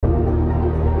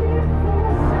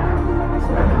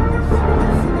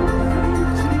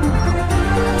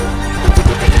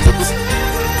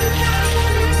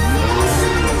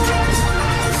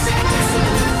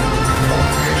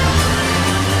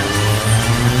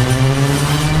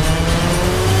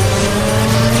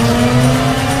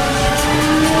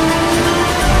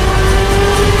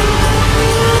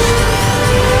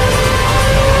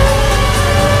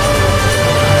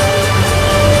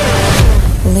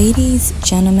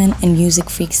gentlemen, and music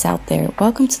freaks out there.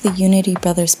 Welcome to the Unity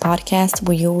Brothers podcast,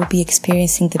 where you will be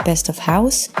experiencing the best of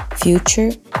house,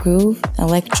 future, groove,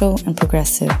 electro, and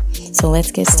progressive. So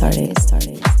let's get started.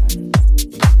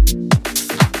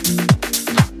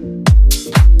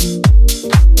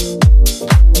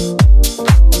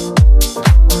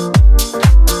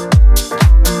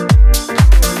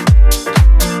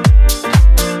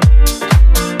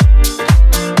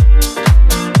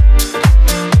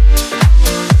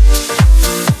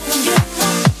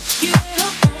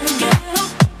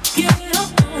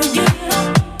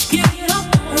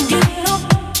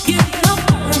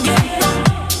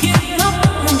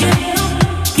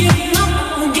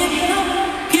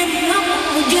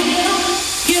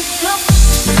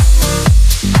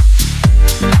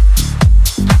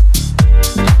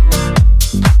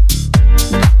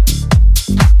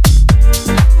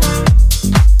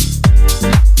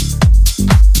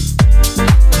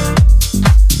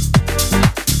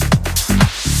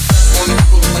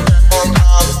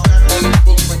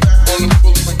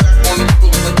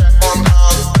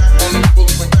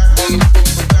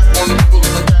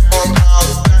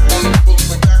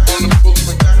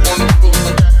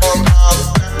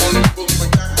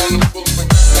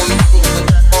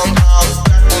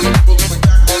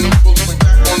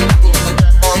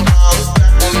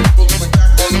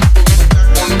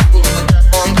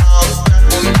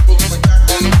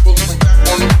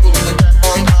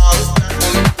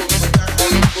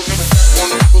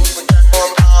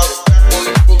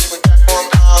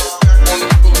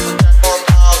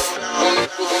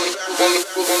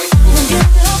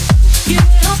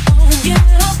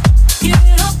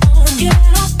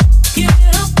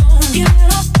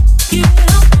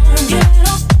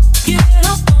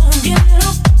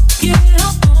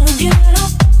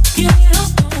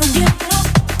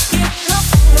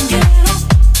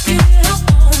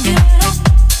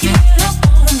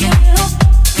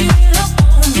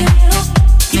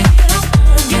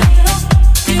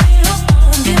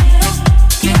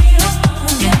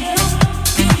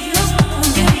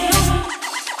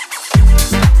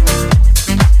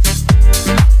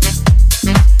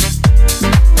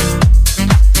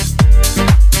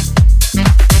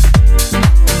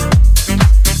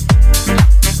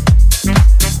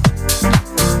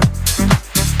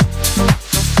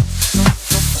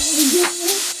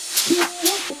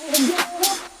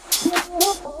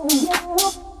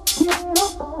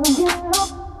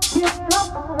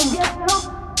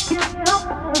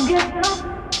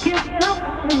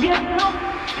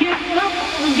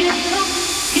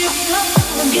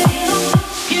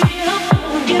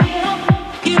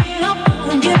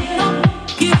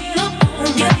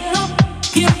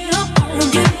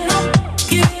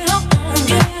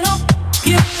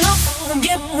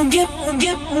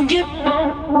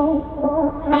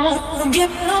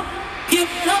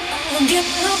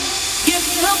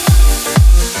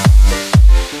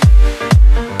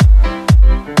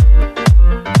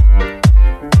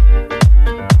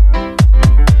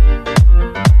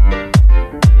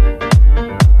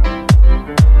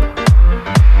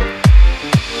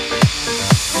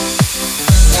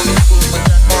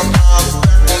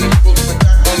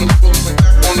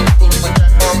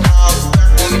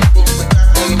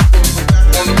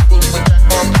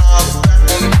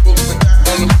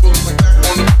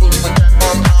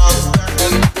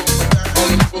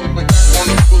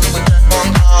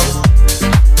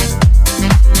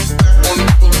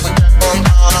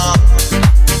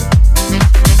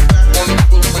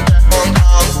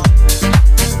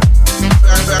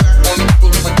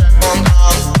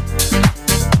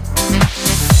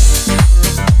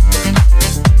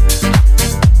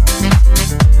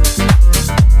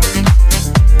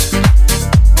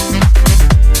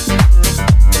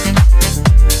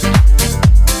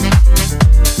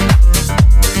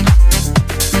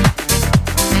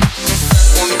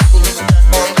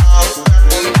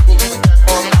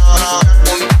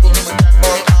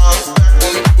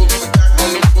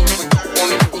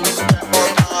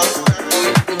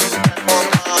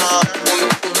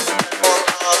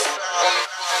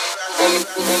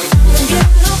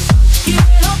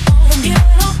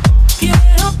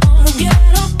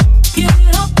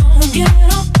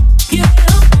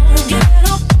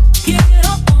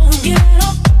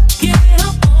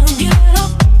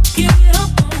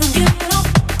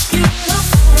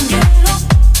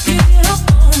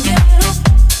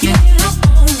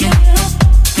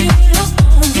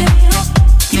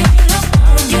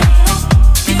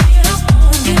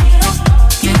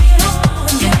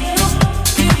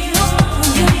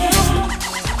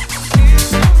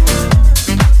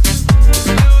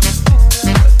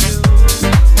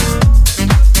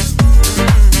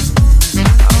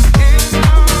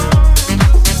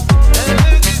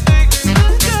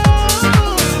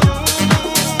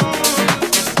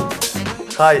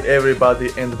 Hi everybody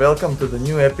and welcome to the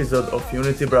new episode of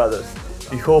Unity Brothers.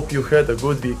 We hope you had a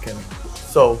good weekend.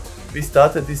 So, we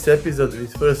started this episode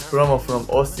with first promo from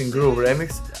Austin Groove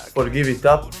remix for Give It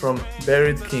Up from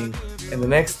Buried King, and the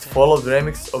next followed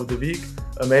remix of the week,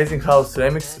 Amazing House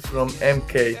remix from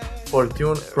MK for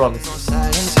tune Promises. I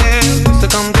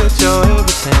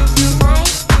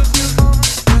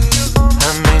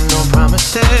made no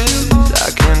promises,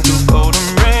 I can't do golden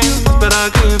rings, but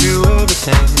I'll give you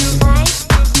everything.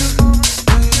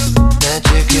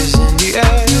 Magic is in the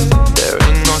air, there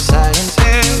ain't no silence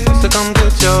here, so come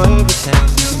get your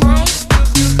everything.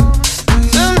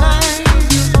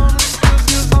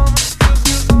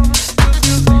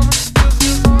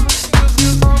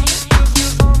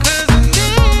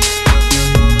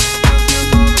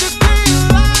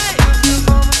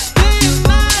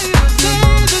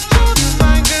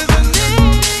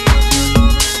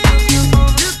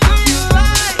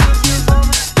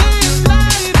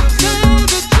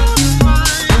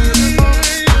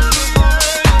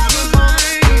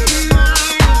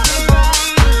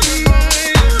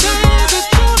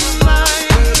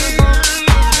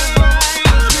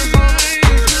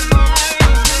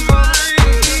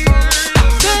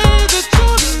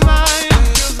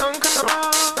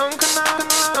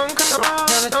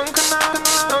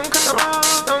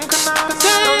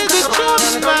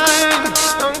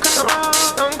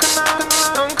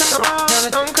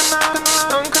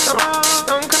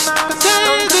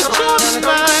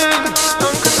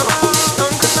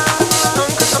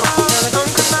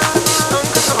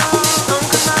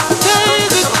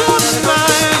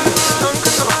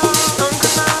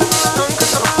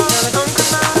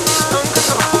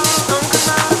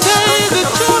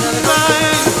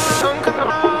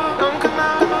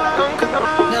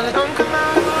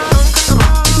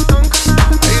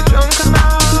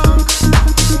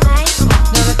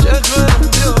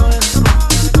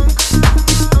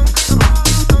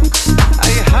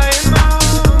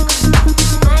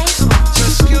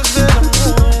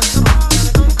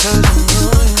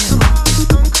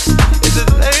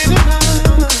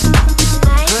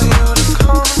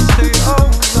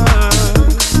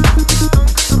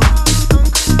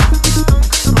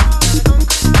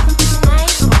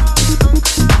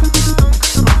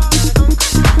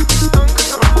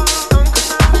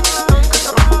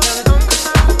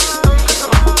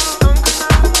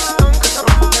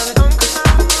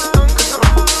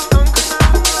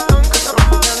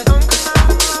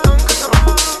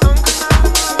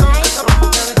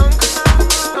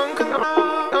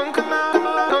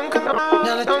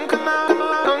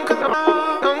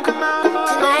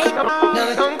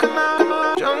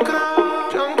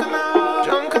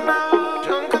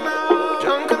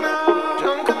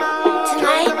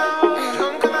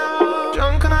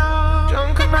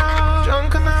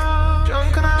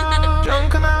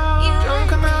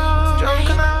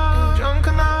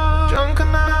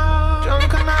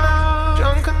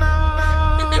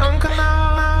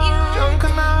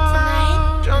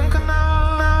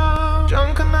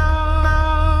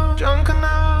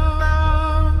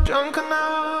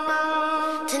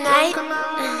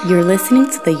 You're listening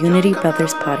to the Unity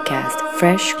Brothers podcast,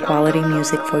 fresh quality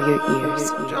music for your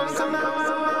ears.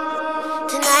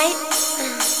 Tonight.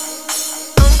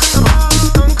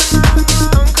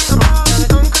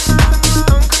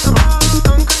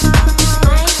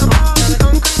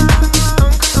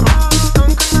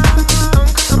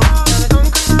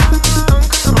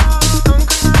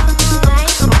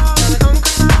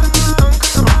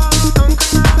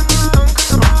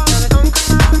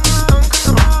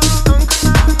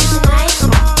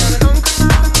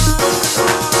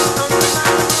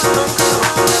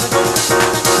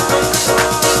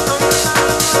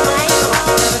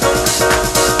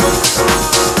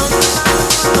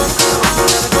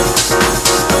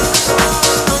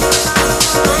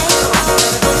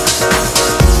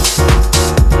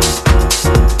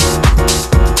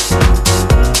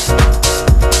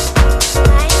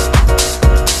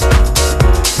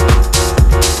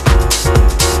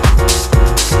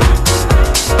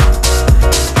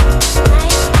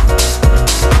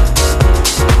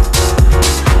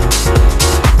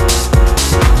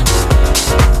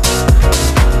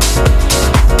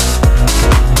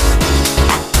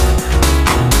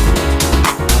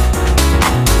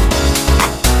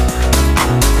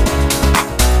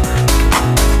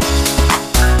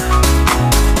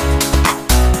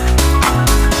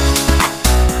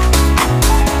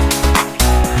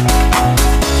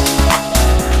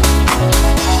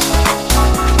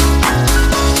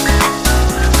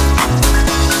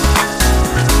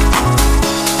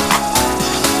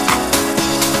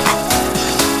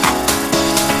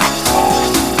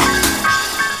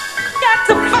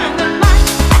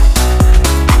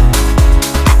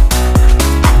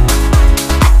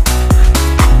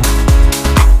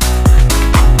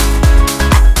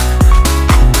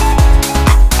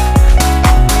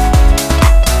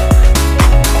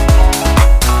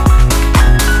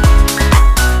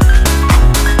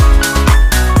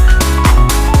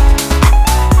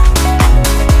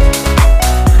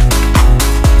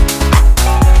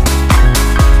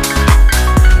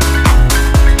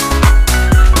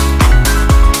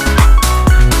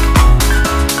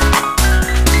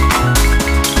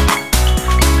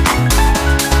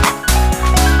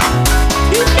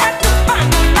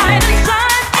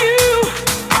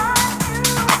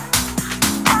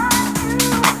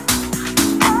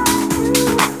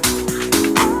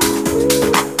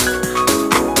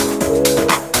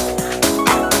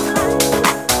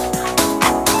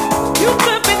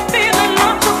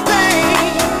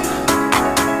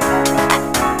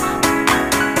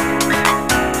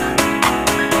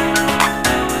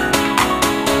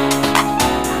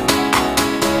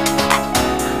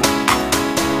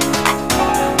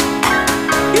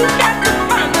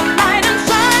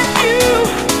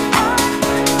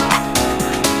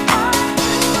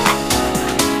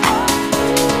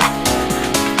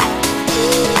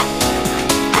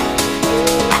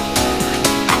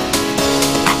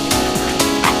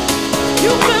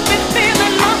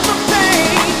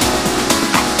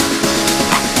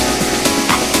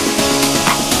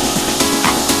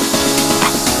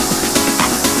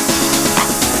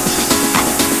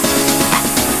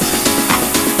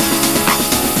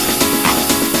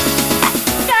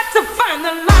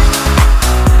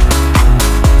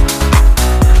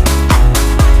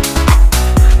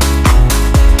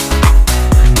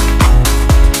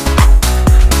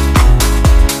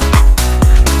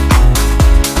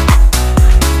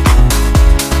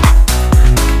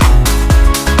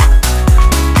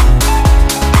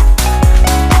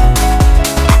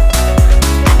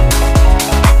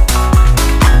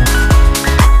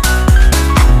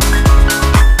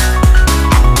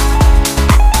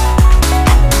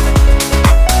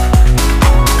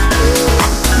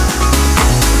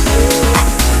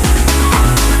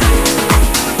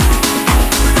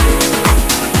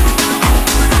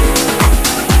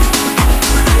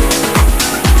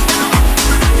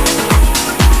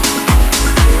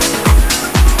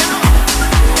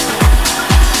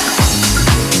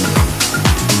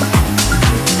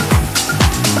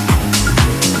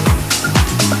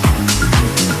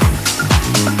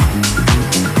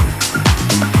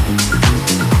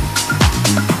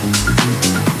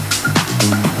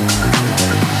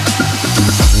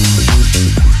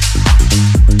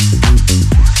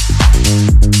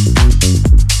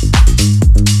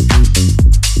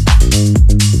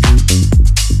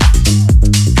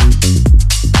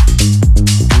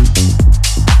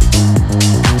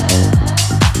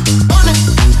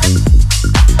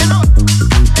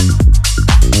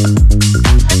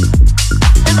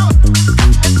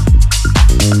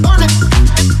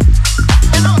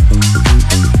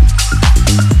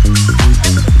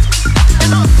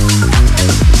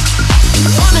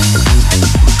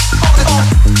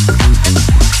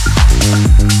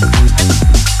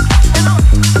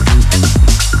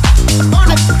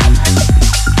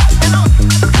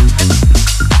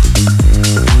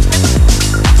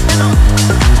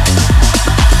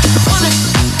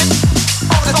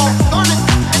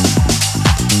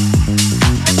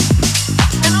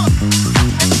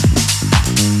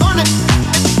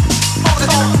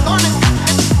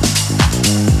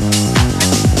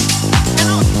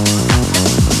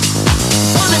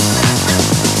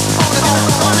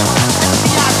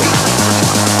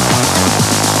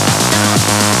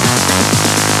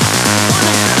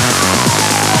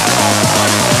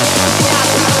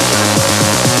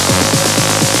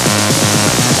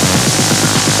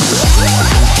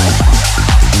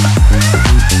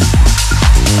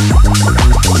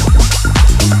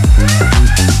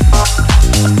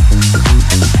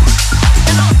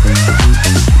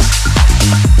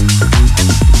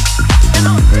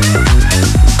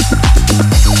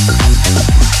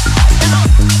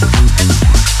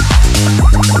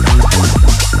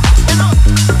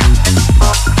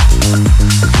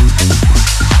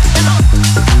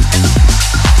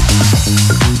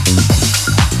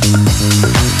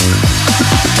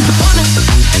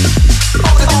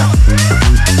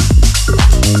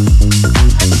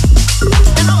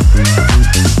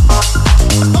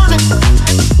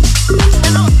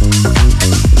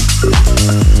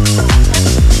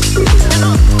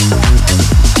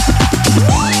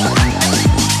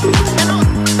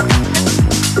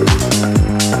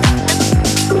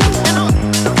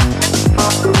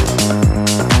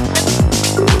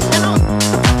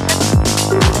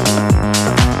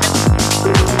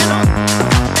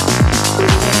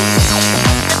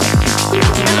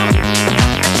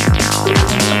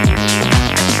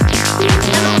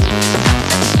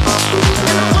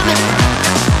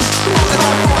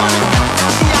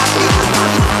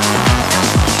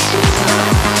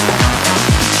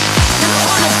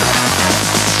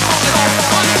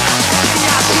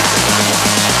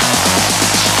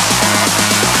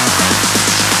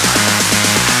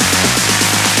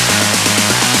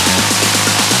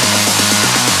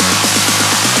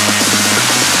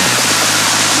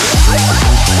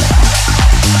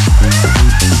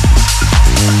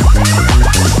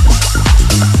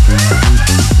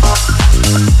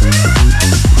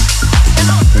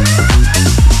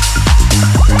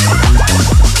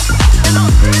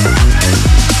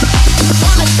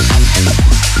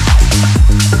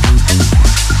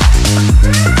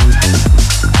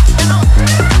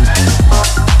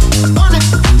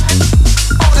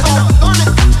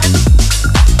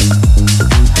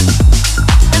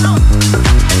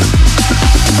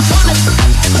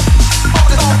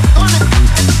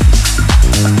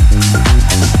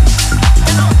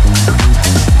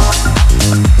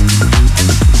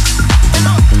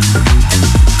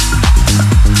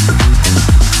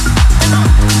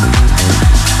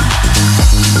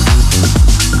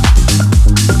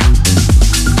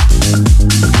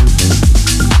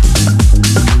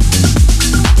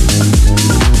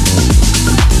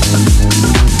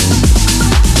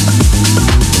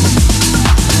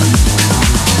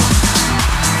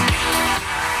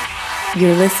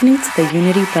 You're listening to the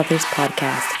Unity Brothers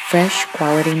podcast, fresh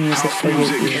quality music for your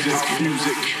ears.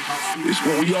 Music is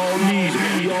what we all need.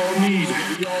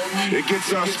 It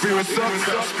gets our spirits up,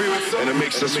 and it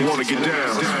makes us want to get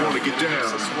down.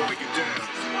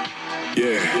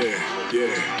 Yeah.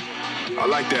 I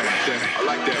like that.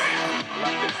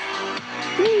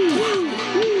 Woo.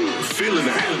 Feeling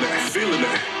that.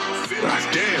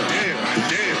 Damn.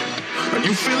 Are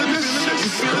you feeling this?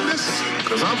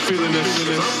 Cause I'm feeling this.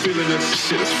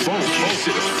 Shit is funky.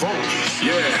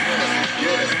 Yeah.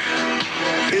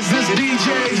 Is this DJ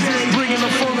bringing the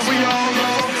funk for y'all?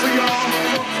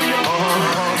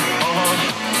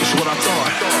 That's what I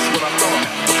thought.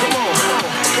 Come on.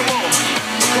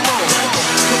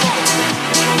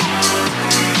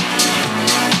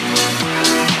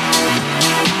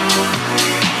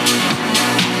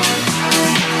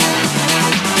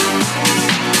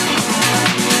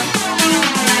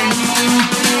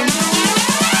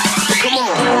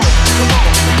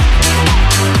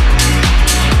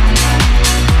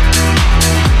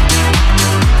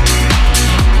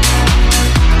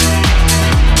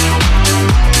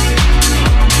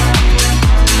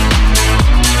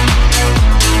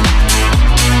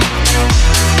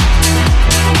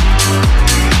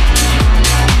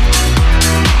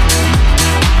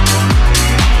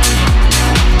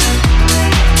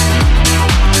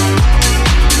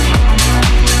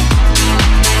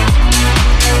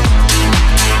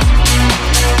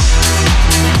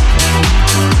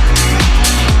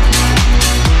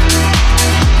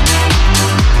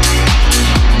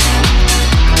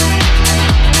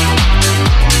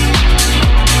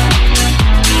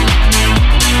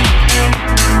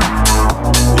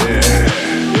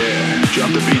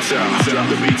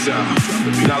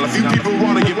 Now, if you people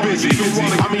want to get busy, if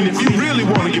you really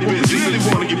want to get busy,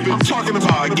 I'm talking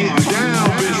about getting down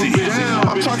busy.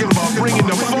 I'm talking about bringing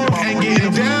the funk and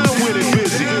getting down with it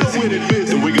busy.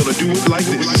 And we're gonna do it like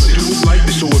this.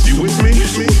 So if you with me,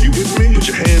 put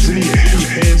your hands in the air.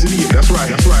 That's right.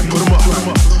 Put them up.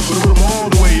 Put them all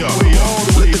the way up.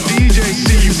 Let the DJ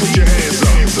see you put your hands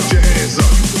up.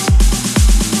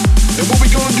 And what we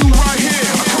gonna do right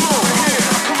here? Come on.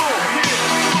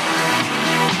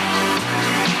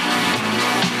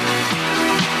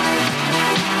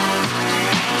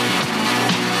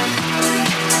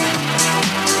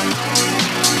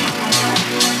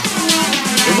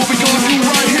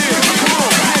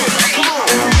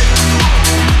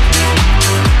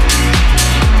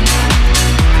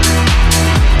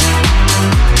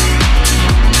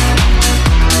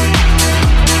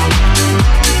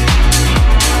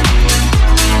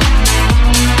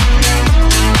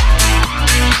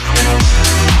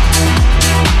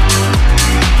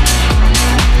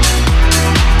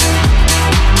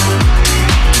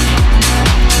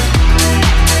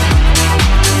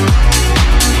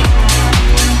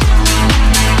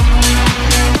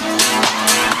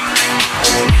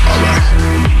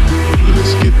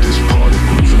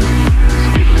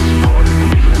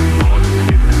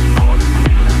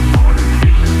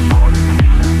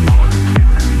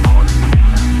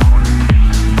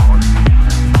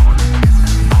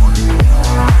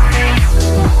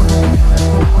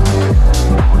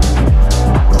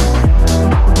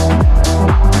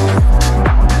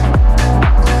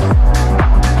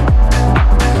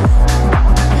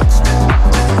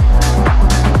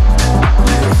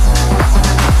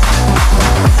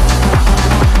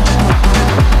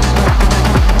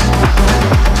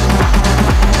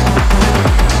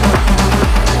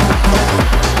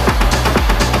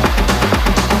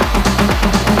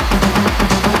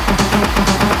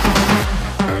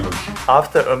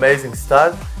 After amazing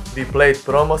start, we played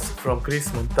promos from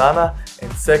Chris Montana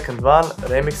and second one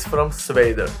remix from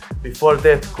Swader. Before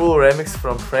that, cool remix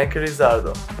from Frankie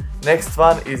Rizzardo. Next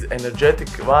one is energetic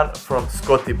one from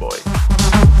Scotty Boy.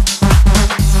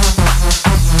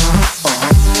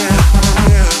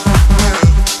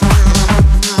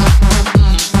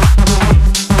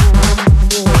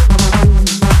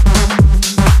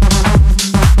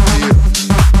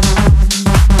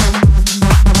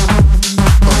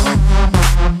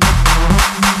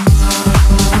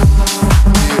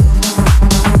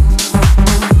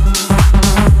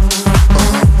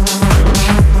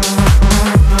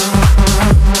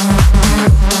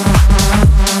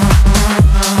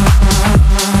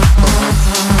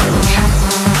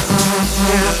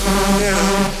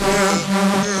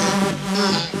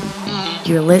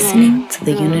 You're listening to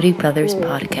the Unity Brothers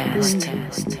podcast.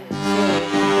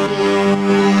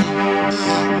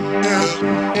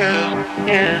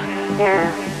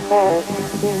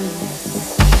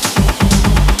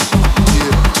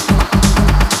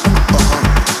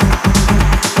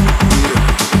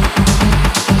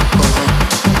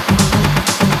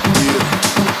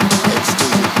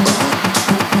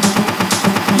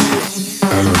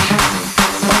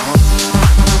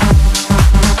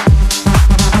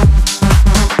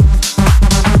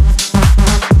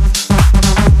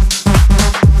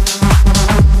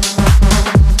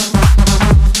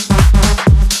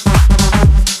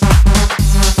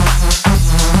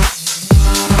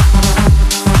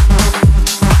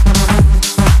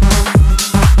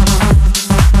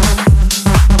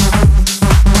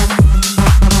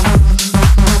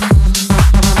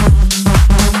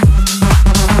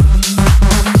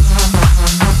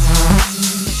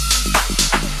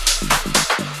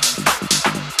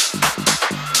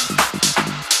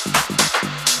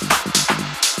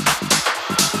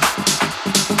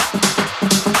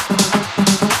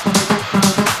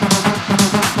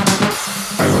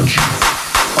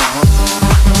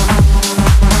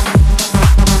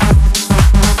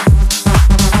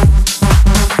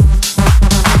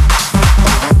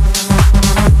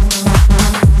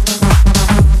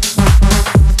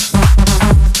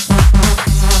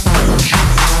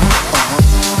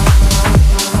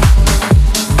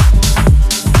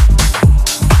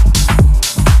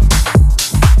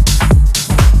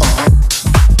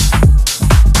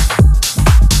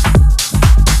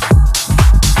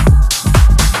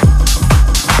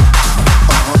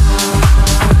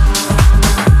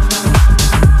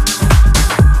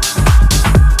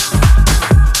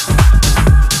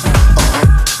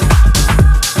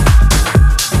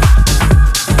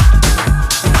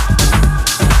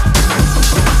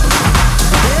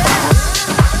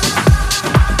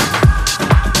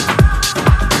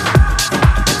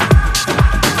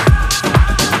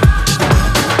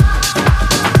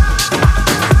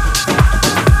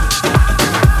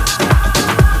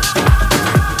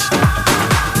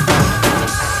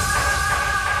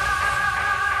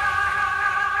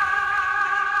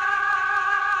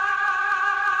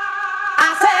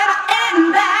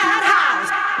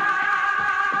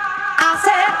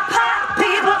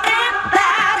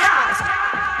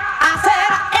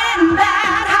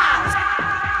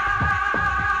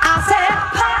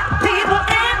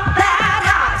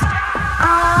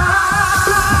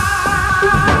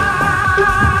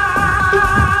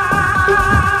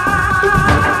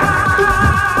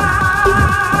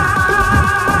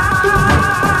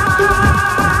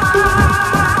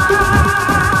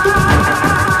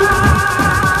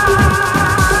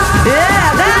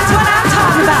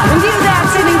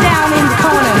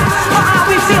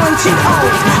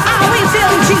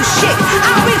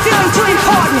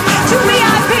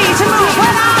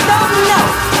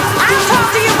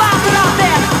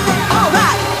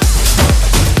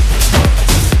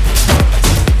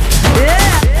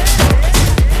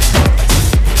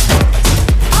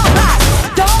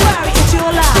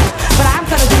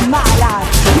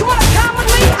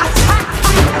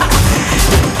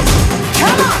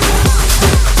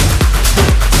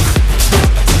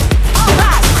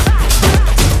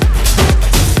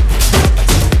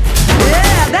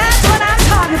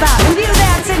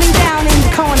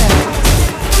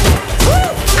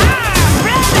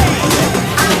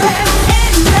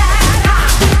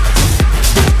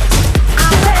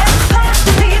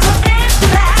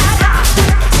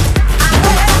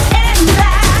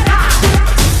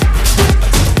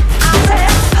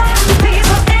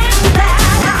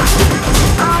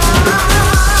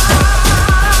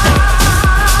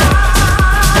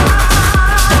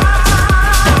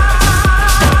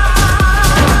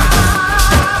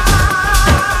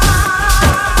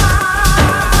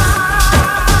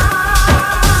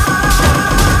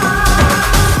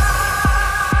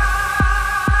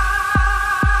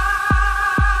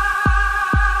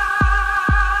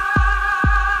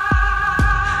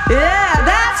 Yeah,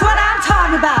 that's what I'm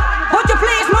talking about. Would you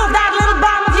please move that little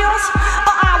bum of yours?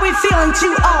 Or are we feeling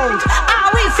too old? Are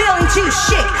we feeling too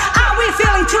chic? Are we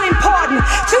feeling too important?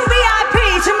 Too VIP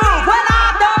to move? Well,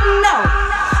 I don't know.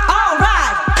 All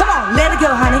right, come on, let it go,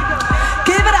 honey.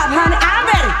 Give it up, honey. I'm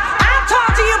ready. I'm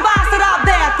talking to you bastard out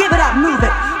there. Give it up, move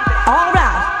it. All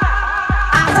right.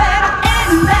 I said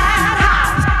in that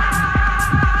house.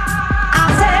 I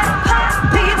said put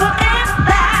people in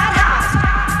that house.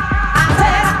 I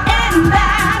said in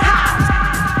that house.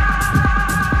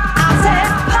 I said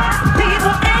put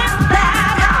people in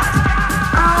that house.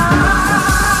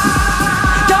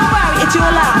 Don't worry, it's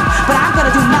your life, but I'm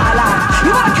gonna do my life.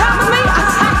 You wanna come with me?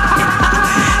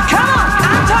 Come on,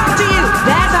 I'm talking to you.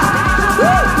 That's all.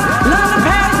 Woo! London,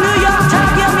 Paris, New York,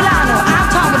 Tokyo, Milano. I'm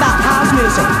talking about house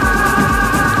music.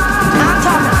 I'm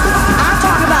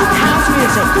talking about house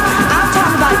music. I'm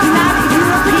talking about United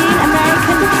European,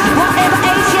 American, whatever,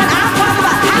 Asian. I'm talking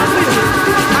about house music.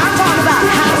 I'm talking about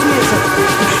house music.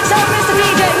 So, Mr.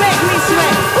 DJ, make me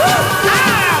sweat. Woo!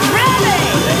 I'm ready.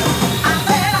 I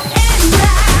said in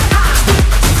that house.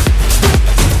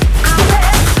 I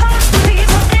said put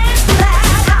people in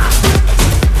that house.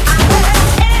 I said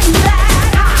in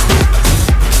that house.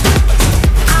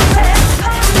 I said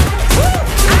put. Woo!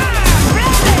 I'm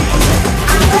ready.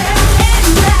 I said in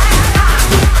that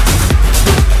house.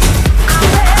 I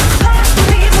said put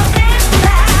people in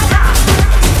that house.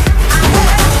 I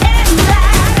said in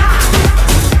that house.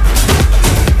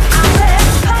 I said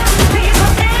put people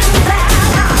in that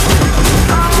house.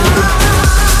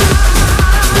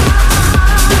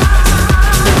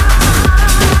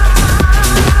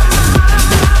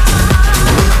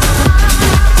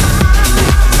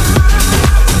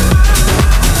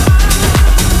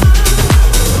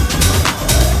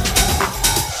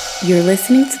 You're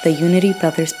listening to the Unity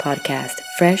Brothers podcast,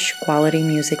 fresh quality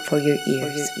music for your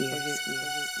ears.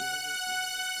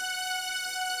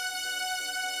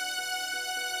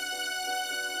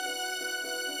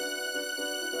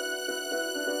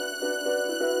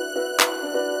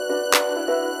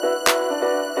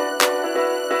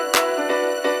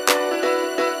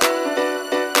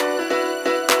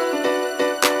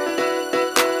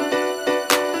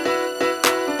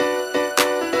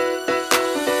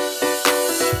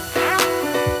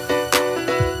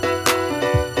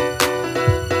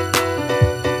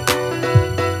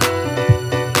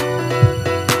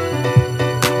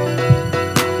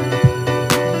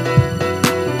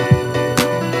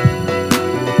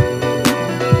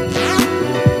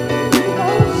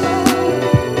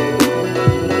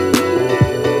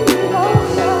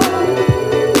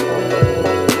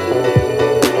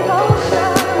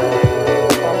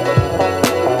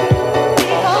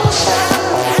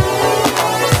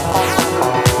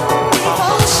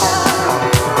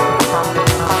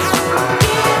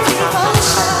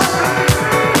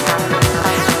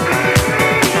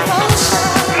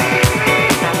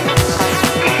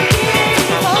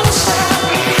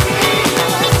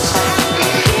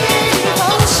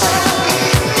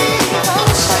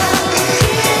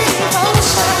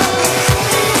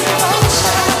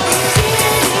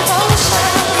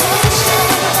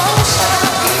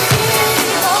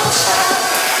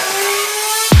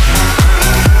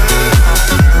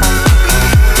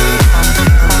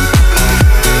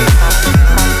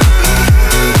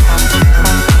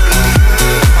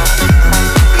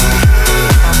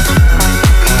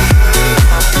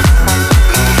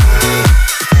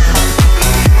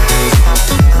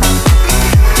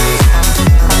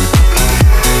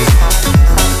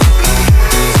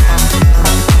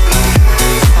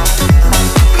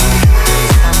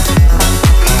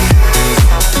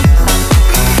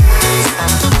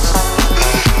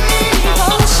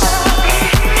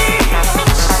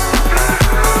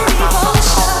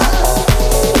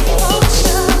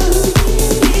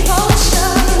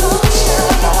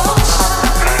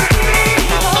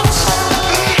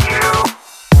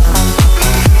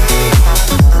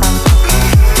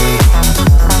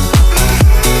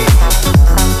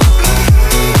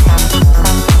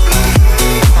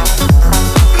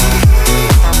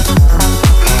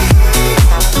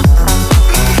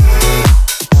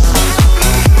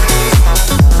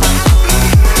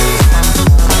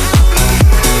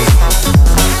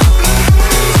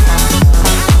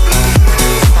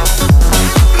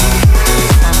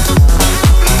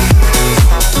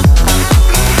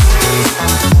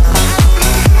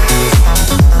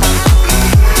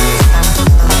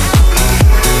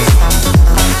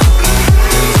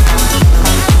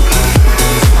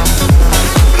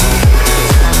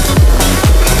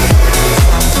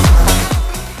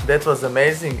 That was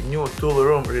amazing new Tool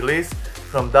Room release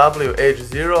from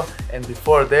WH0, and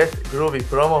before that groovy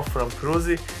promo from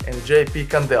Cruzy and JP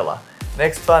Candela.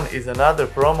 Next one is another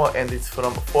promo and it's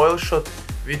from Foil Shot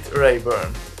with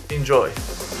Rayburn. Enjoy!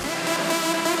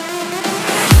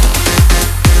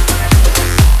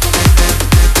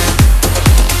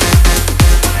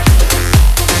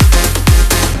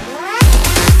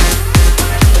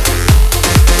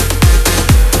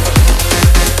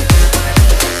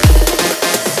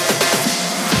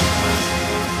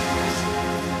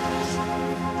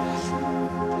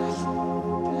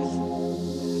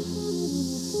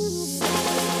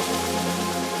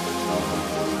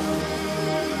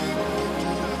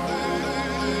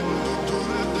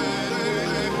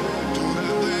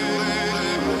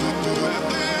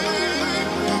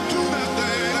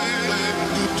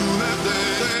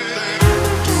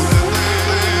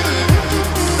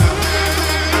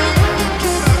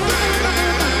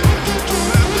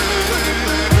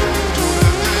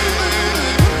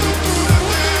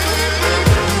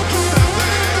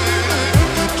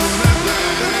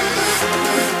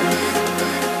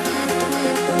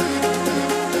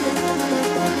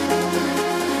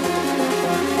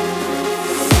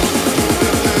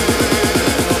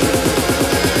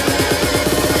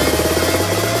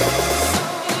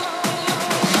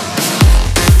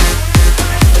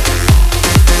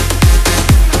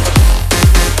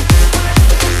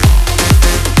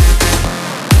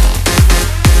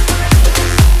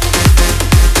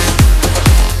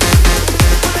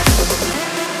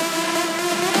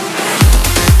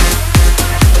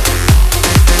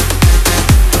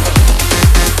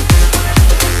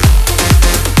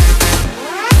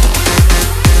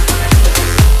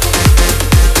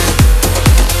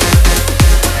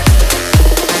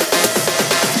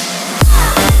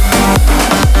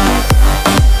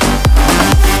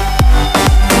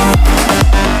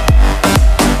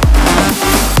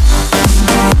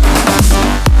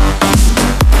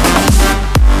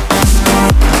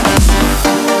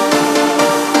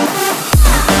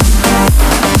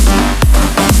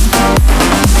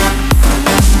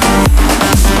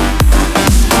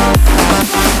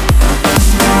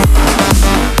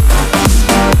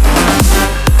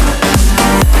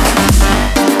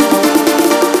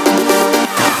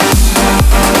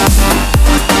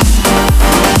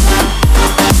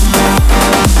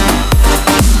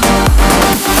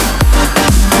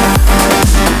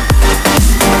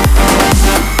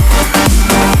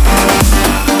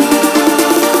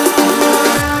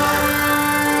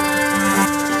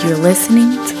 You're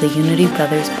listening to the Unity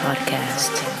Brothers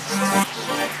podcast.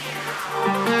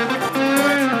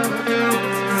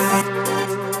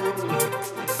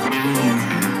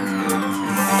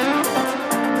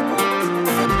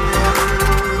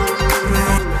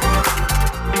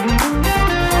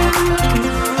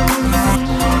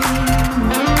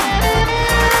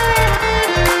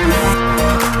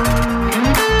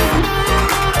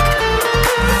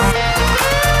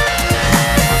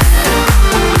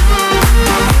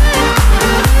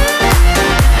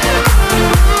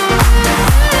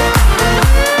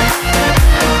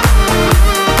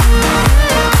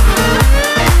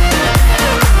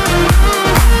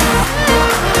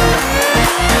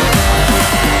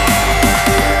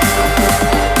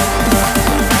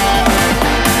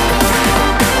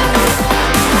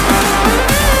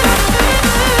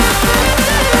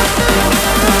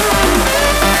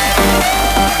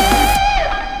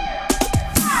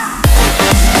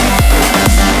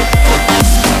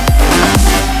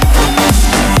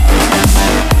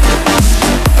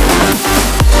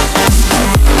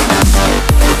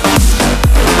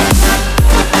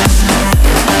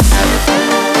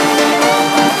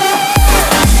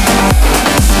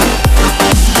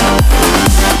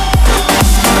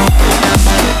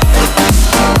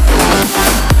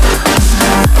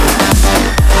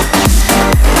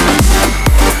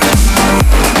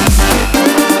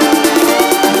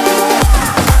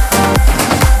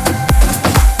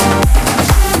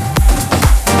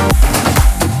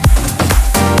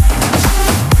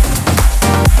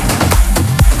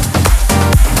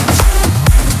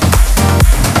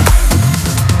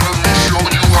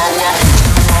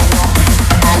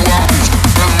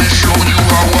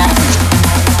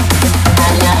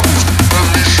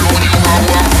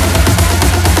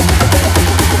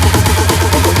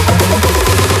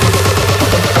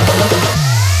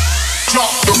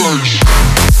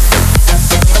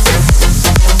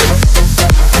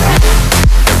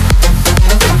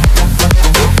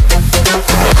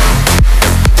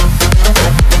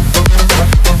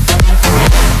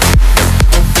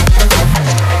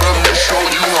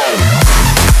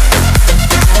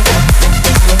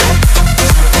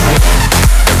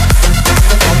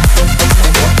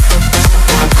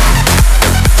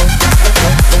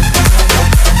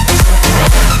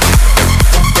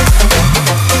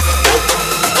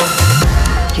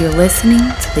 You're listening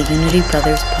to the Unity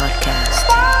Brothers podcast.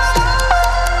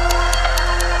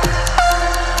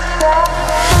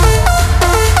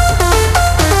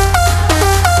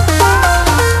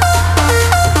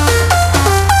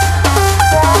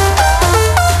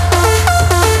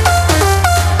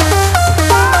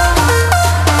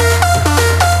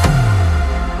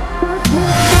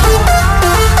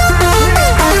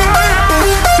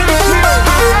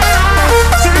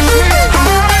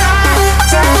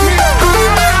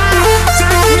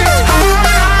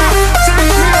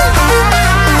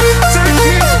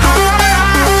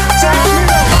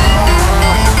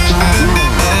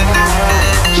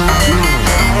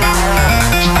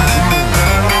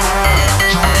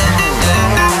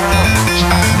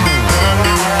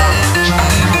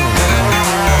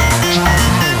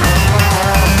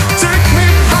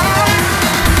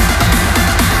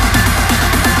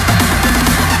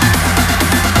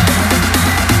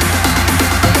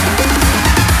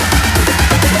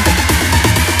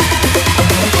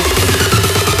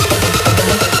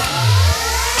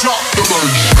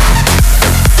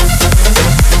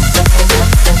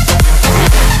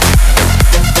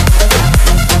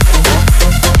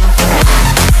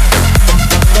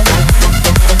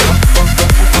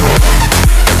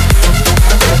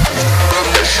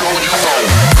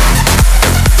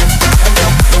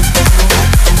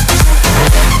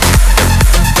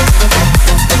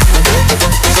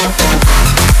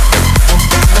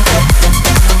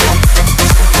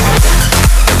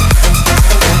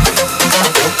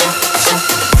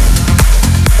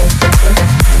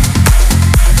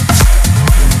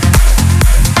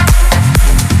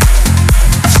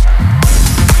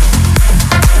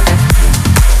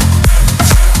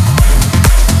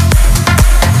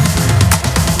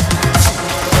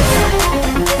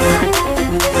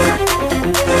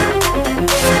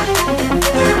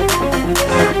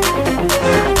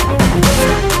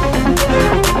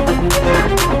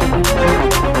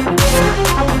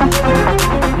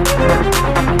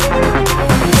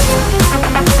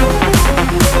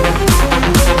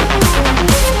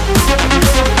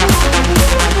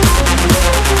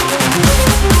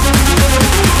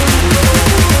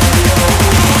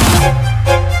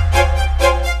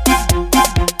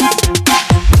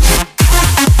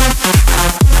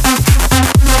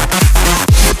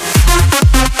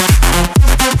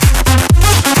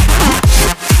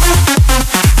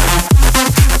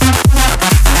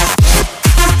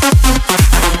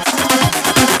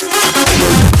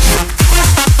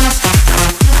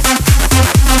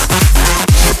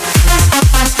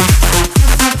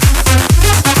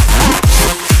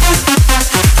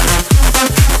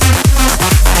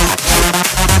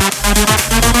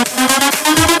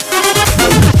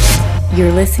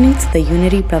 You're listening to the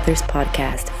Unity Brothers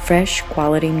podcast, fresh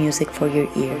quality music for your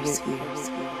ears.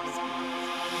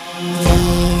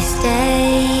 These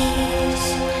days,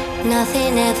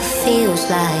 nothing ever feels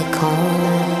like home.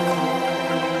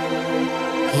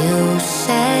 You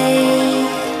say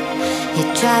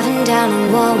you're driving down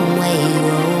a one-way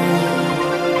road.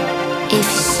 If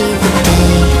you see the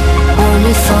day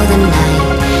only for the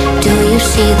night, do you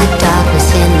see the darkness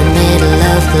in the middle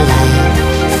of the light?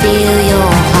 Feel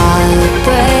your heart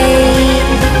break.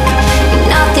 You're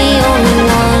not the only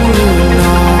one you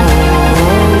know.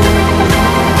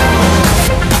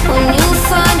 When you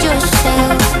find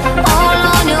yourself all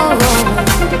on your own,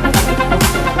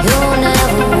 you'll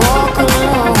never walk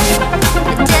alone.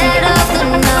 The dead of the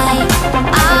night,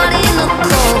 out in the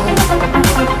cold,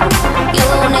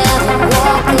 you'll never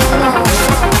walk alone.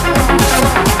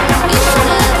 You'll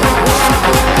never walk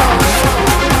alone.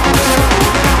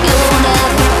 You'll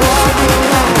never walk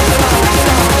alone.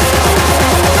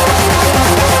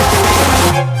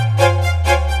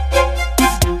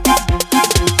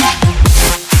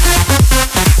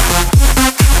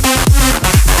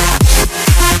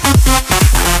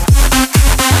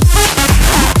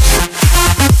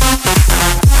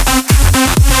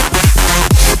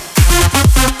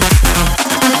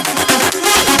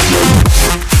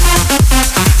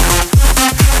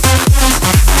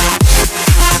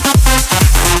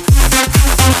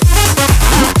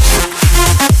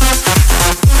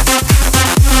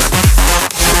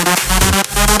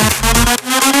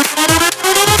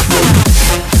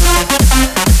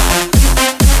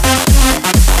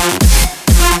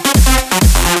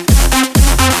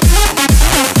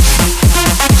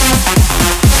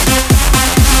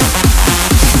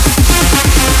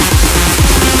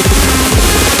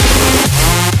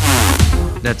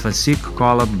 That was sick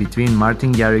collab between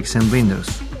Martin Garrix and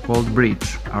Windows, called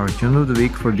Breach, our tune of the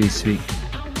week for this week.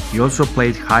 We also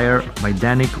played Higher by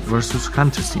Danik vs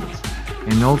Counterseed,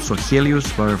 and also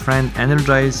Helios by our friend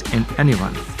Energize and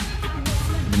Anyone.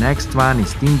 The next one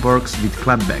is Tim Borgs with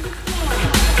Clapback.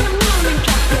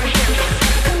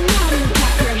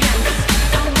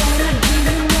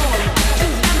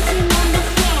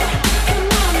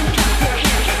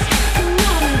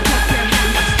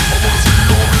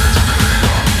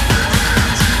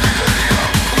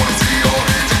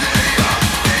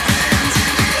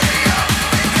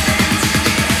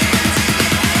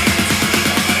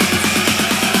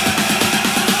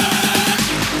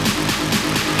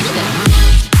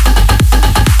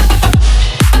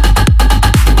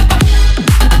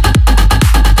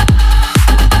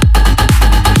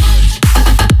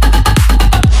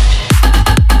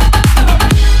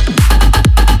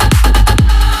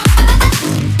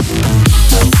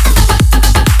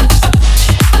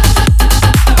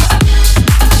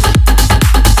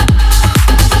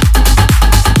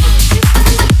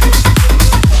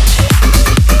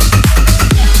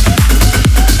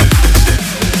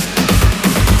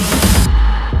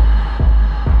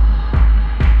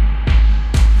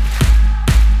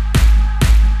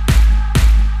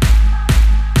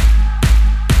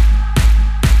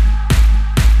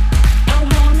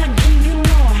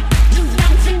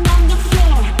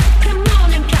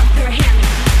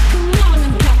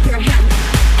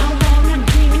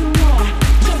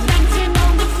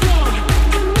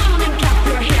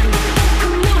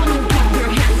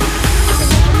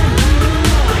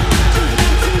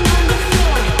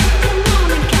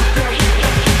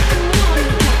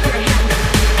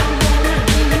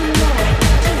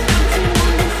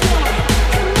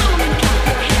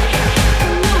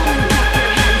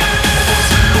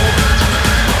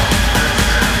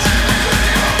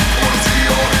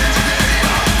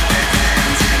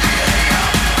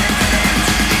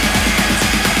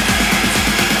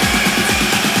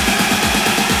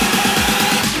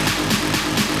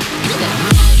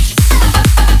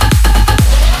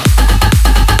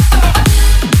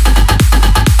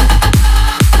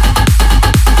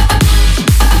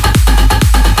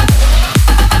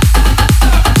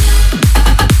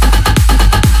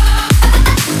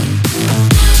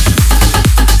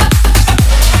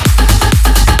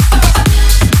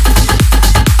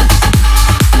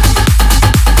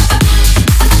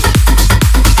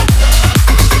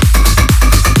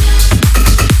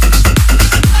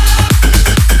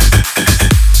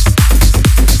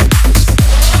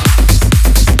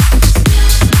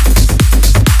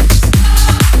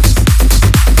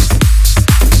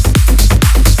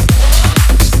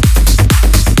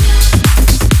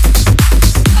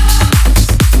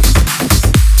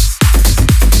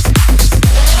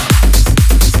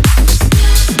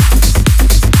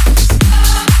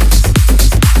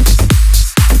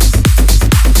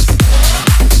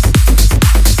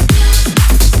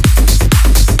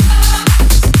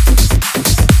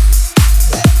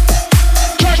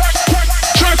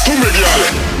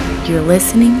 You're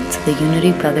listening to the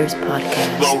Unity Brothers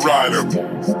podcast. Low rider.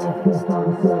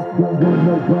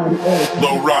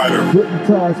 Low rider.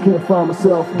 Hypnotized, can't find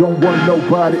myself, don't want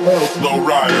nobody else. Low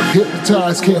rider.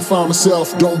 Hypnotized, can't find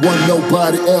myself, don't want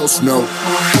nobody else, no.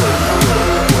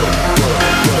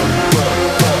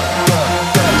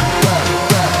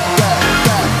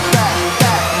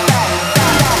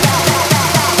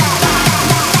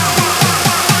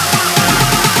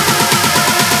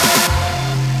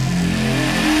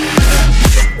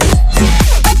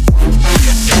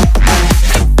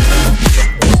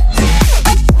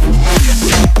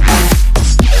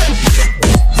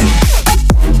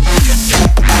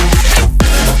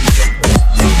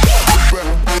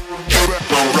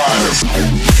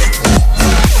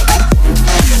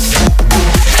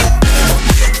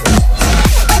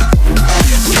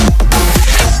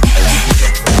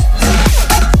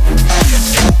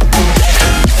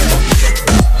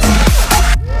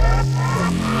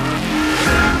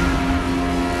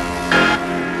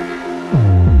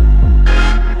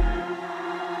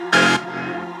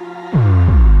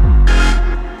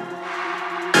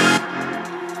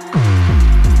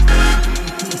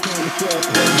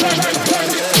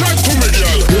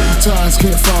 Hypnotized,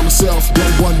 can't find myself,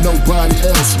 don't want nobody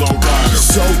else. Low rider.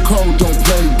 So cold, don't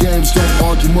play games, don't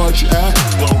argue much, act.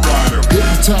 Low rider.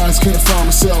 Hypnotized, can't find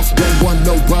myself, don't want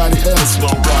nobody else. Low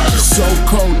rider. So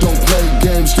cold, don't play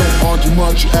games, don't argue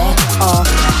much, act.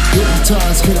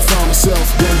 Hypnotized, can't find myself,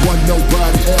 don't want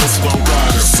nobody else. Low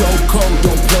rider. So cold,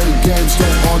 don't play games,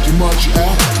 don't argue much,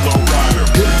 act. Low rider.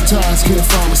 Hypnotized, can't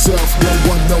find myself, don't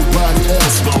want nobody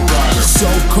else. Low rider. So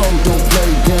cold, don't play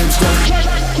games,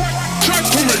 don't. Track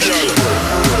to me, girl.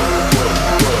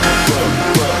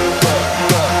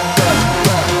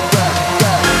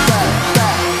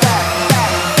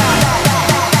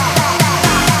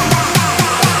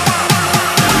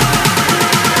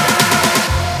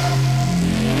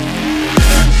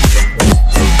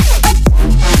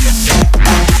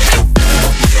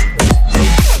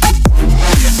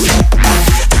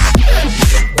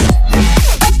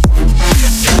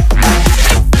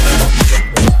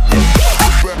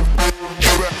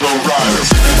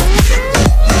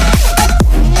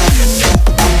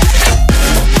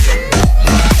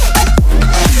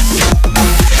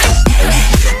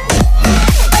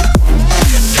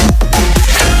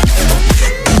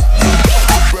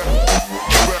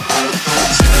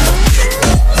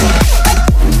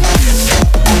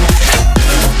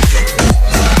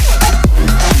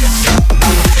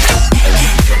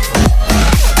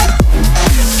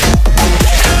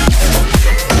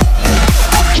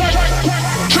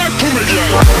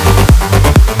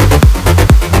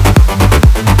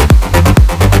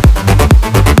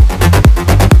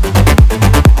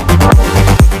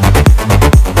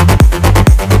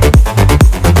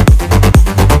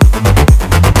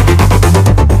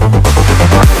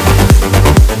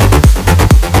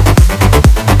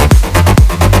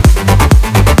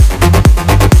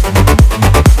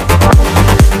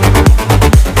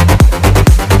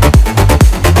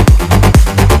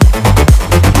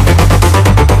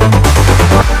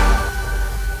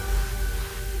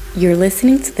 You're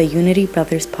listening to the Unity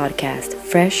Brothers podcast,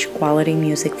 fresh quality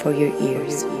music for your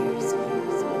ears.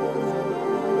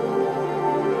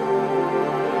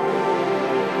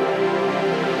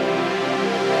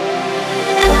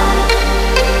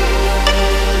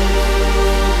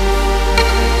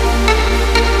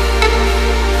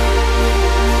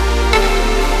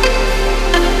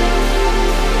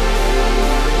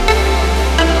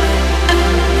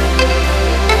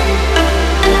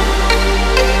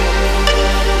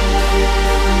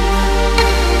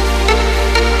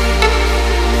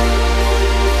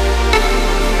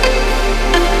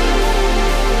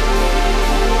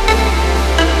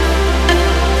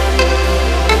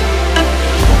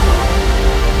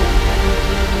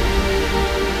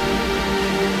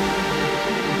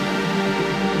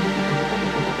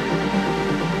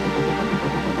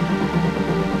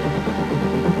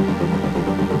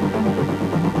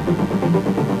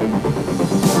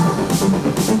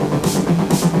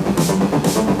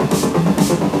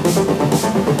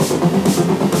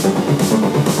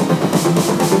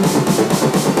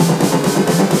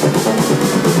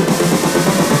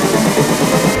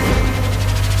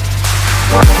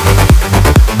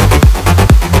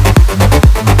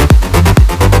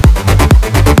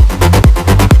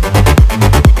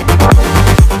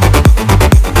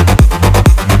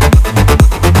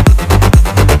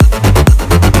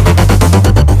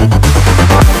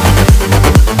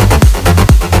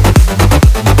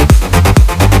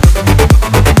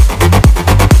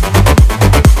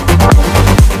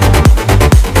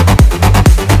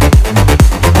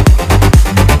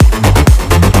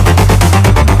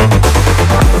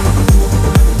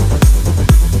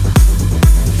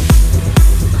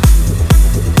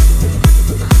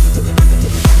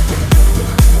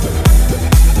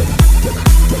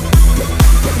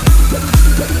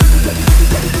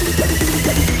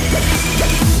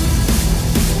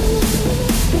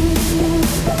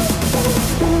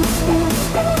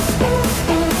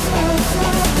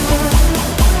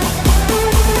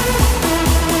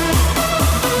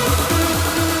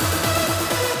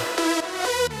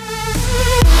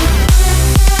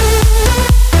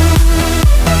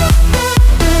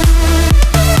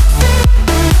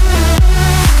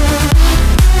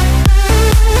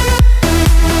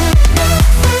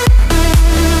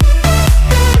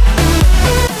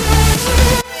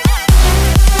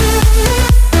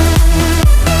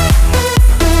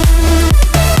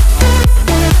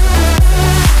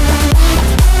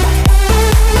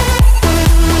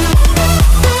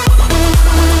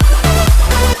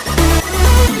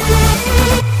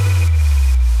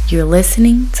 You're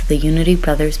listening to the Unity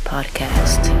Brothers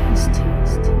podcast.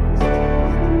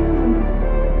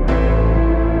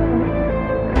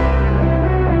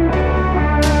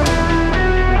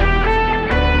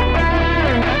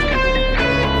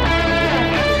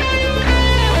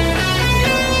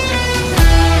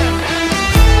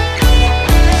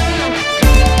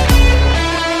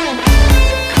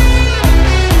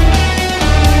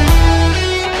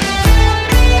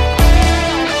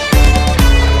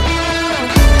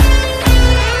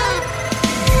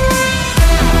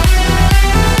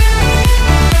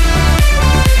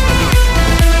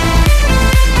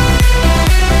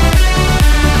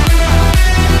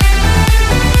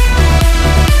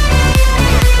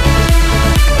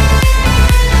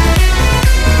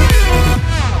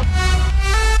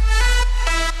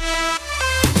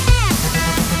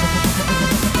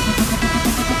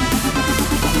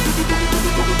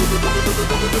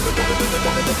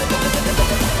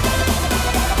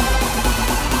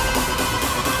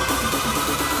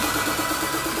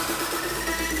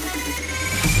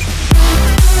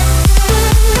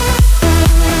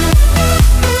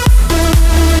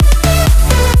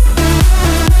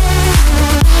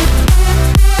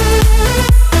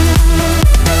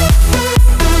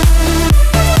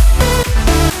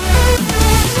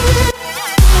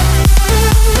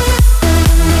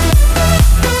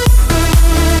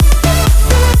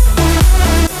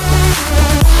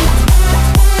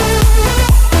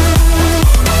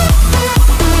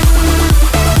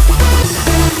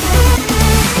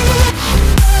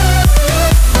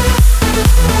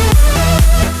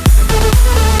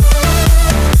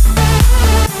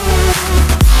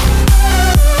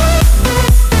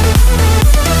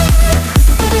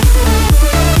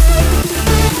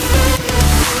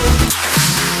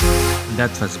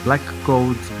 That was Black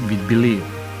Code with Believe.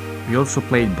 We also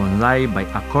played Bonsai by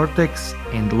Acortex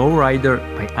and Lowrider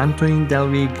by Antonin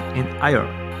Delvig and Iron.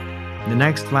 The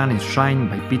next one is Shine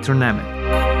by Peter Nemeth.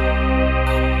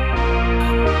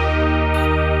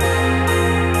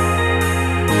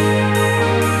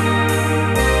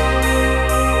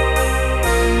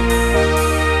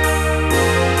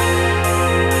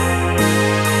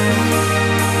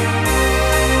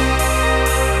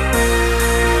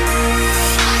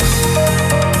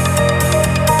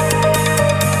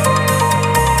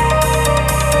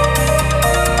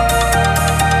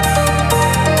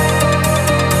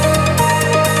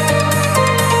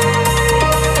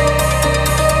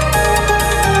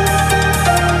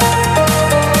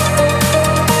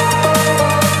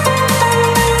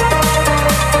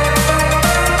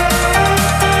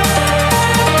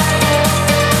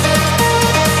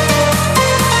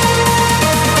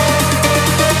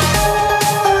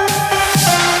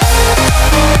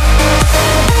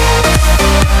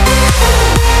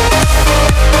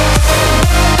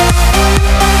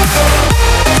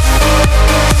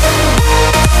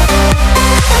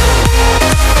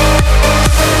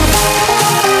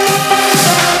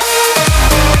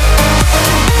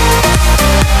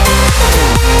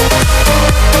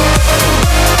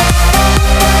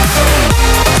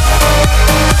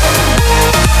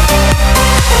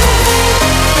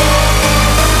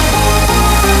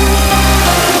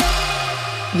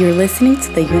 You're listening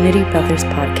to the Unity Brothers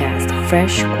podcast,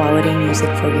 fresh quality music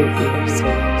for your ears.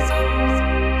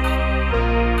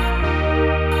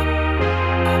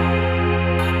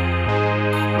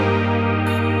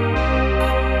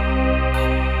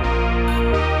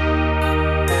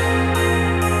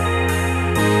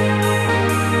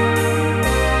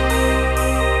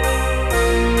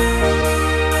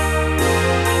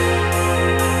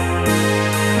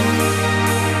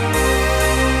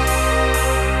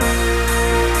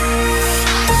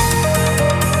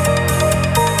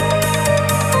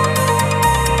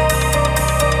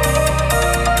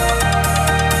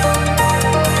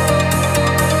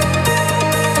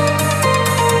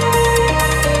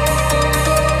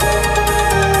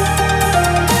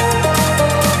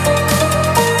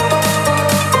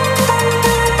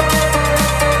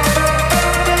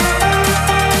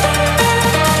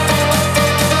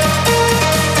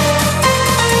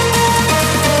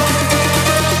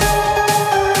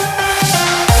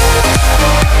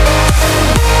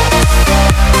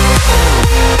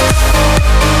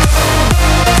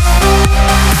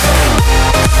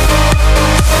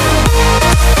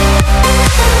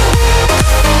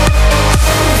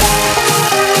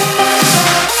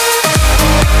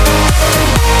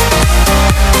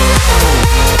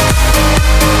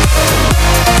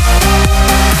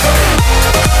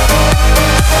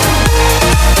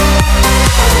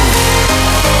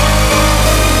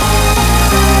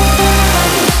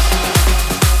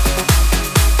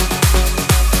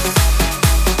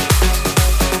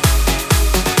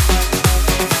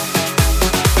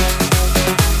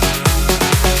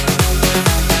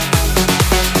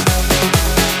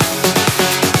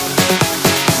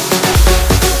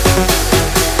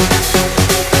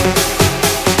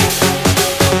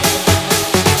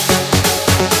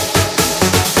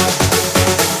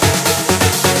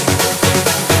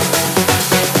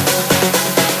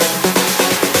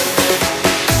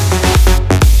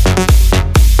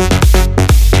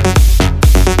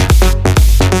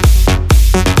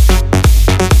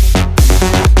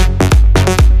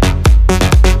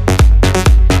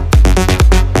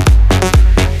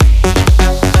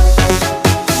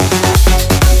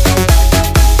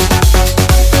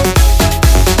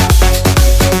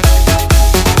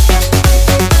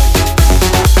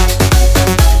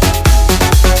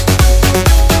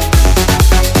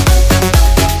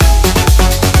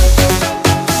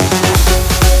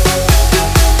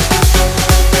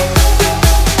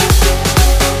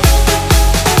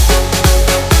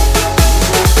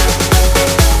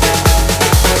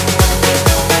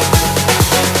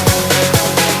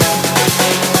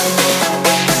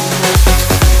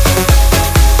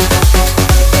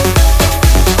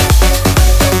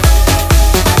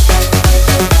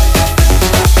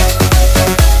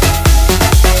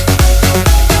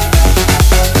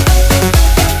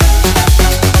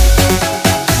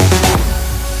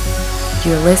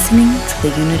 You're listening to the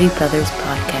Unity Brothers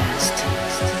podcast.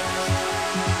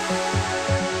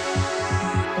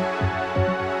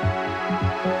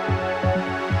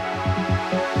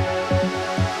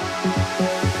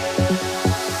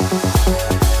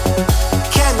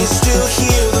 Can you still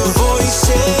hear the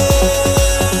voices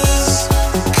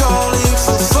calling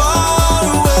from far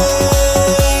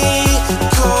away,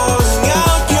 calling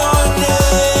out your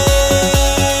name?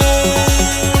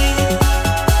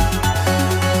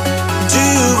 Do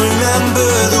you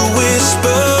remember the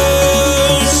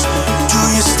whispers? Do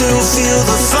you still feel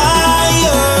the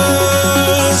fire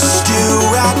still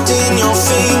wrapped in your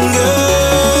fingers?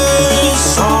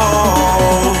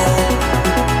 Oh,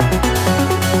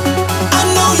 I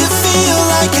know you feel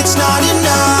like it's not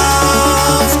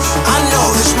enough. I know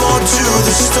there's more to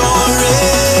the story.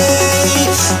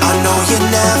 I know you're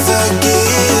never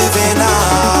giving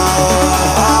up.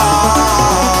 Oh,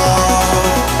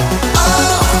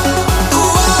 oh, oh,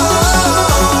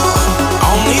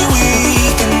 oh.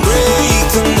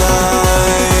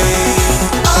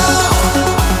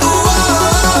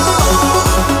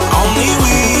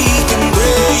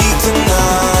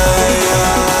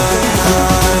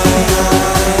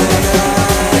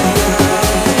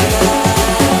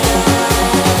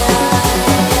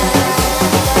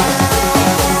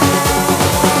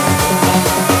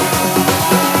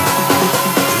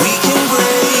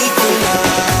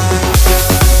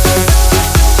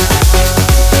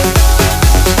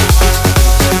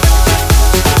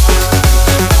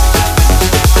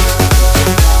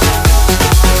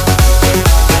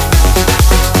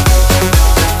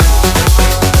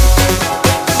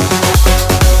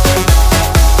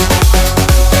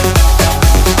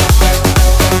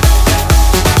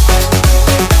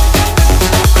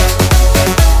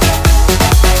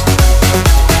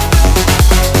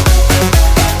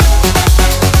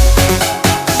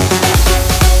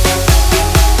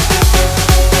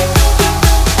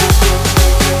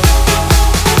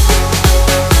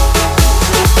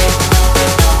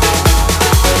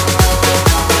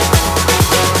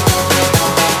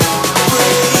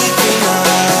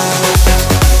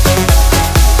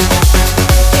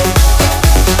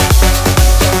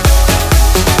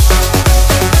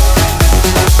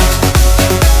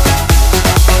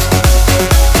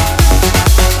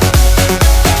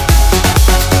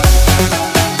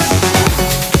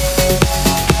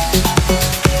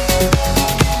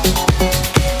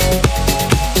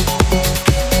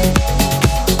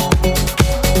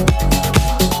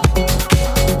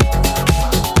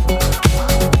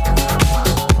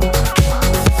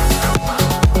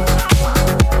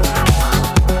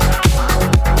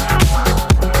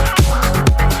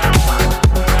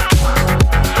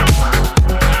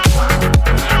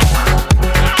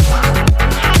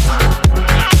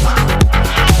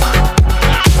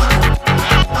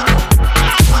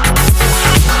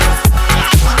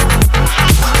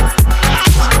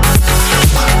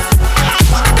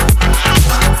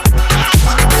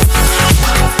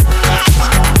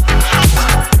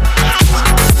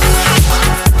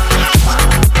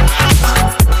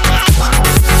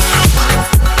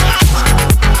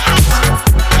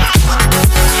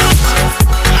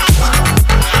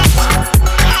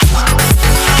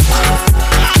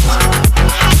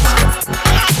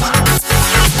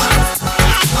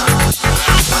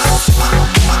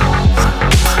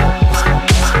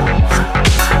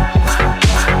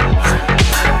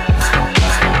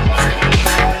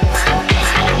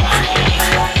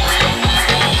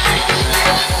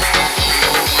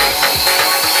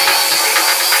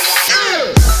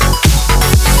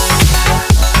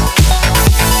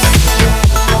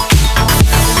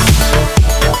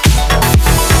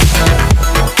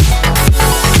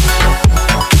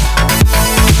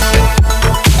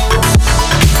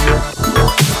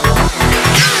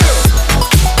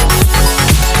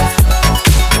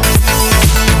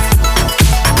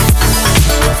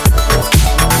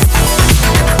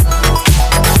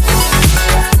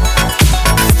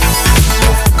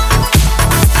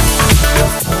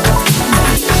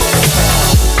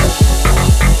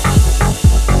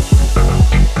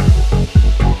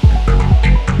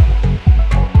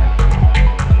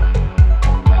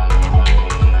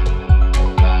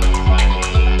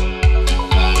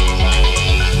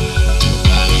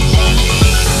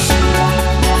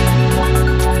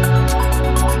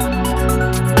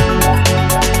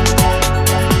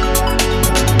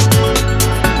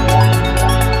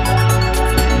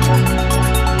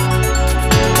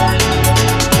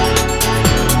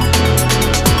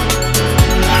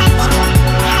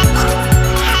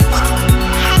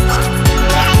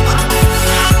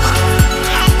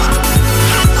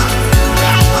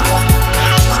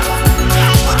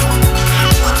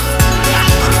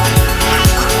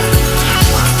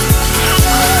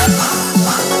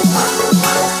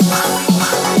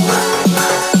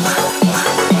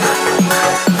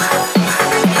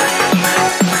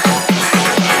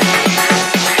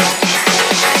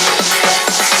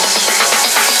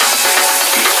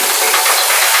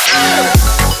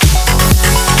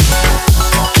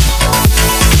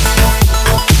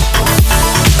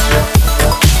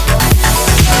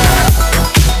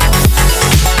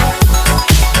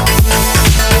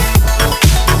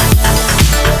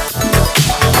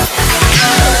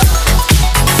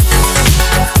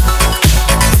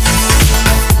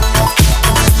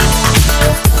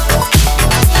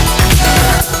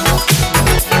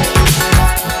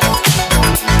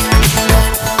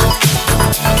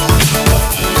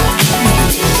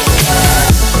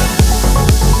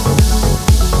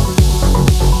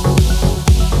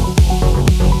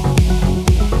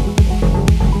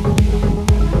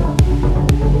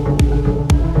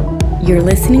 You're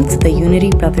listening to the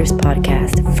Unity Brothers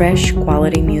podcast, fresh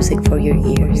quality music for your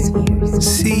ears.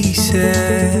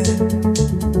 Seasick.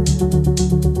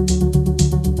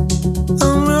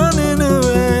 I'm running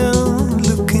around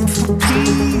looking for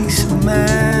peace of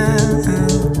mind.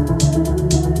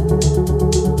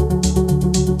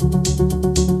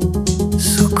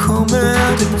 So come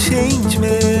out and change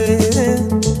me.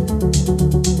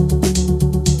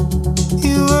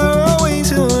 You were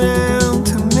always around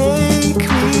to make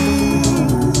me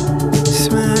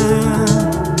smile.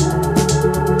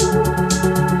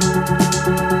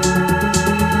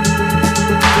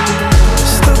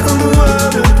 Stuck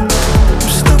underwater, I'm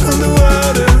stuck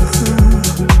underwater.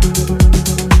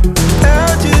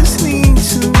 I just need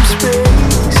some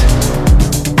space,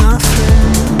 my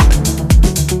friend.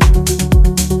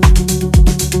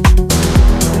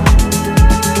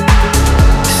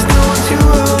 It's not what you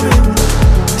wanted,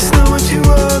 it's not what you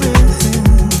wanted.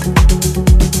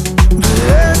 But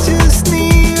I just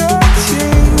need a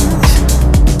change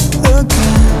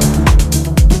again.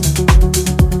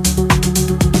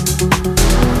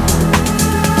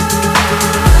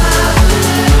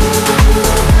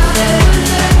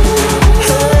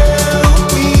 Help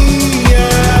me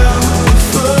out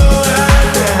before I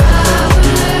die.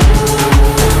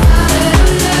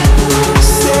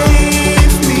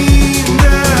 Save me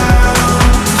now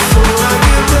before I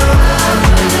give up.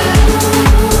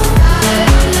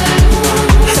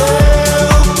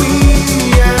 Help me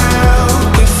out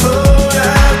before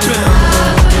I drown.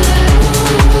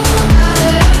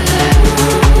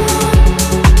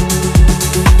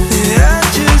 Yeah, I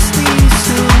just need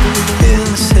something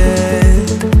said.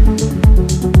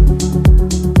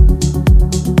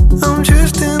 I'm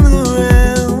drifting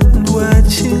around,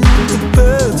 watching the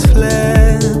birds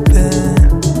flapping.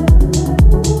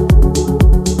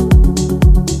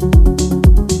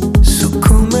 So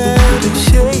come out and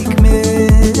shake me.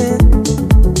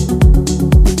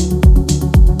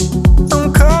 I'm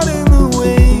caught in the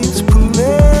waves, pulling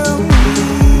me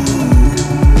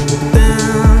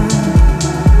down.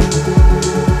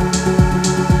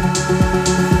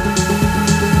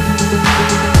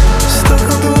 Stuck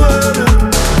underwater,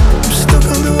 I'm stuck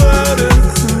underwater.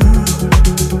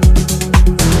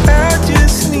 I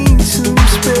just need some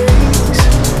space,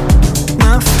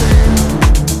 my friend.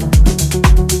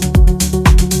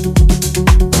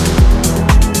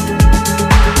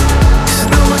 It's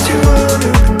not what you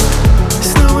wanted,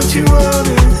 it's not what you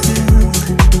wanted.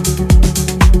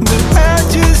 But I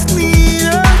just need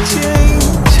a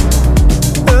change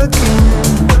again.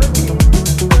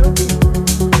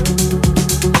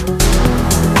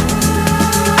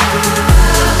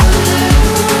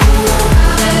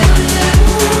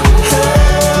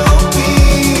 Help me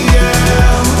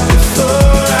out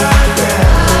before I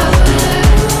die.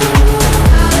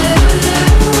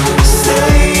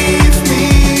 Save me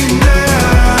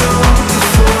now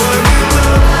before I give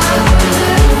up.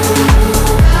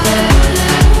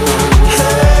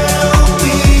 Help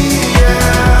me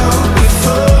out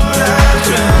before I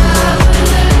drown.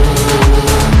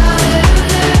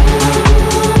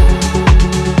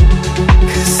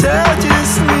 'Cause I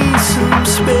just need some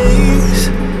space.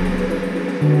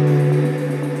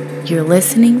 You're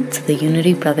listening to the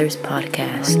Unity Brothers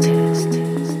podcast.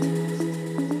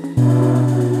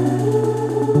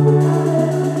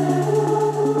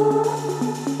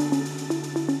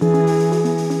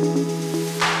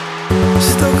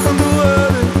 Stuck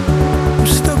underwater, I'm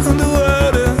stuck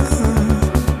underwater.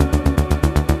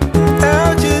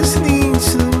 I just need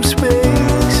some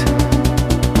space,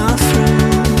 my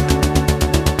friend.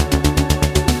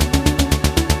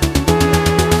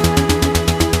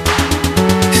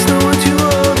 It's not what you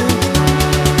wanted,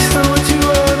 it's not what you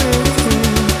wanted.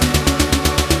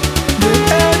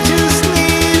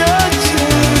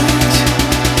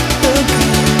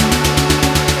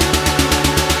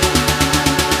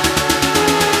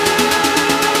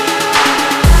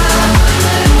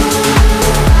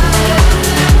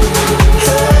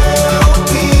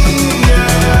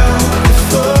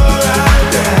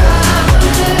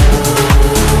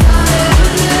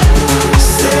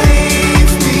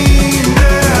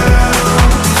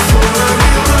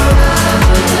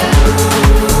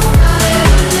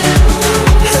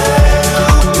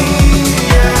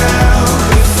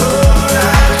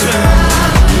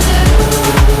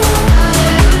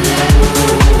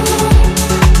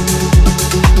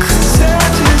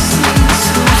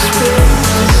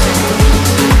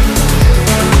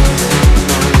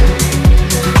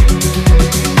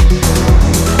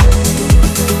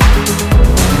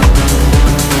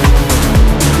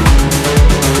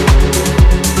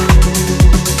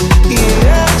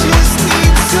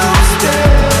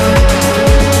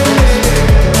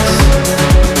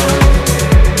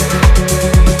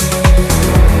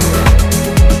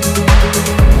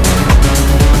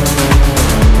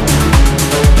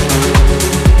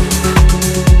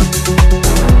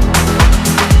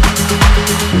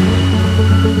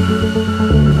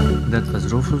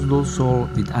 Rufus Dul Soul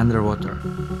with Underwater.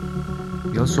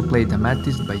 We also played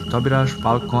Amethyst by Tobiraj,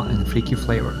 Falcon and Freaky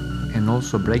Flavor, and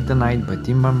also Break the Night by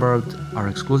Tim Bamberg, our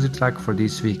exclusive track for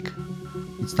this week.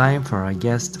 It's time for our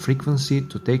guest FREQNCY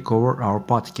to take over our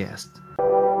podcast.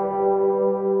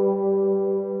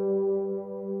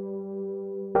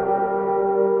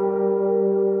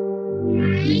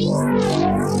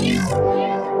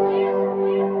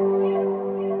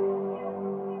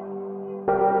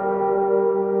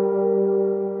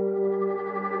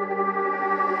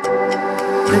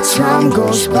 The time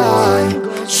goes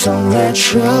by so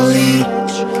naturally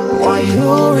while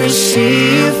you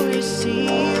receive,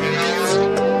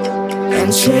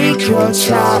 and take your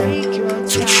time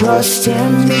to trust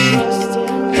in me,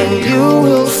 and you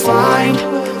will find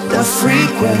the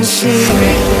frequency,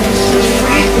 the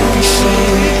frequency,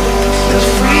 the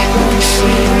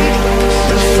frequency,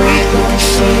 the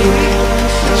frequency,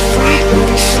 the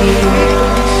frequency,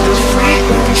 the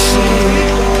frequency,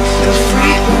 the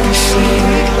frequency, the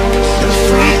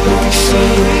frequency,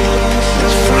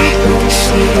 the frequency, the frequency,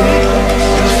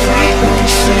 the frequency,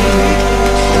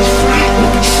 the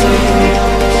frequency,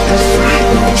 the frequency, the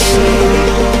frequency,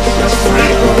 the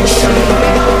frequency, the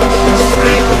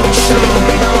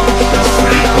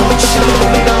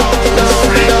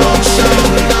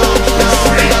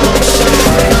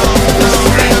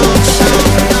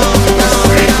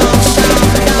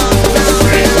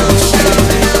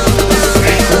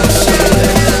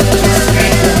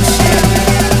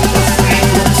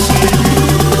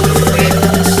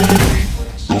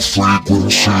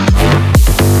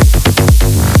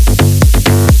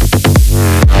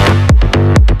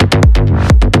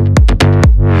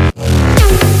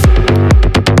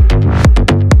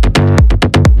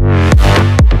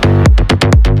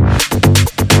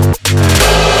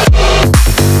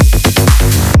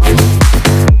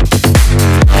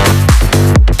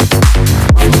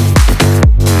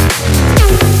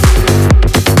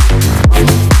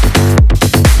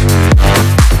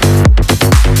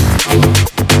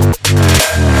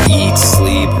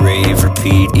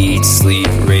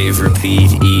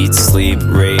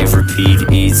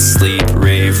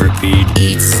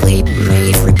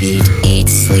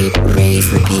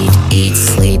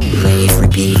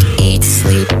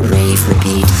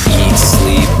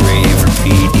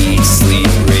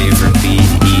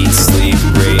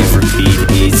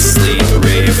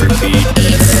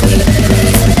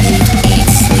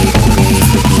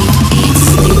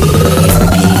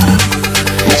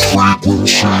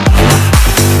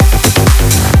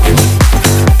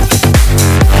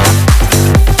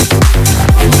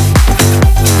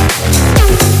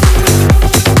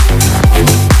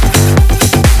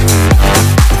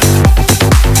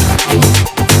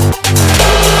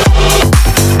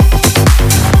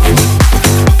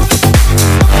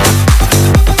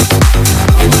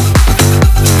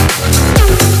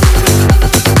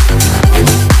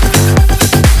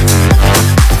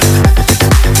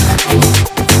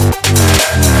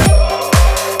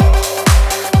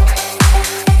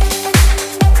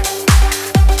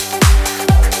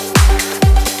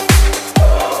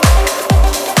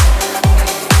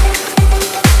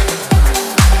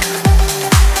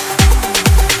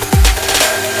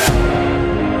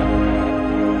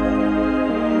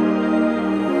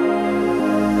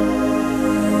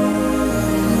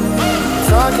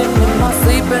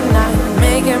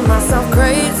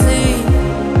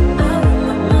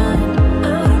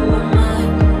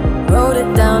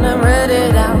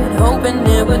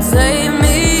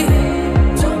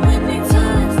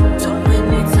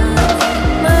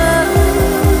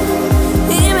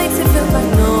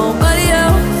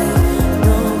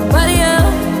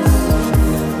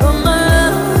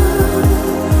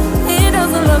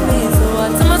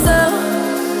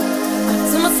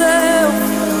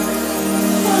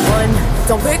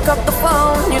Don't pick up the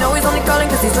phone, you know he's only calling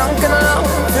cause he's drunk and alone.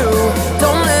 2,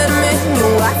 don't let him in, you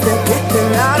have to kick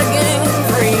him out again.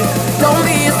 3, don't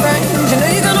be his friend, you know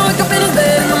you're gonna wake up in his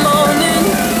bed in the morning.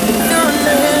 If you're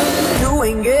under him, you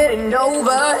ain't getting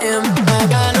over him. I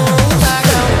got no rules, I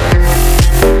got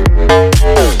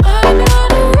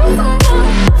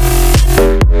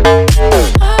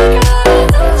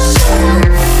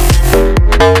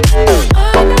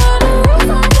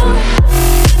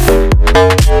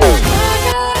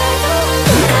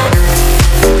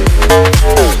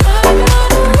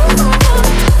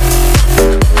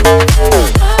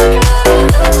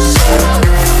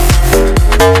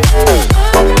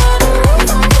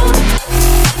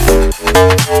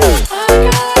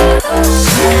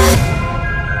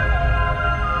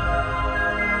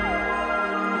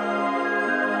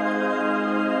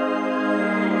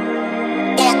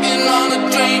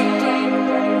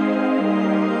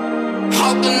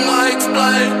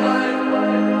explain.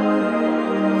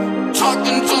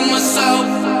 Talking to myself.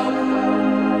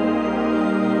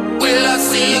 Will I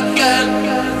see again?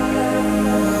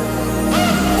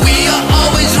 We are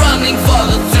always running for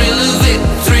the thrill of it,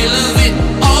 thrill of it.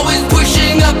 Always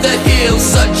pushing up the hill,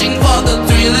 searching for the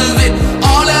thrill of it.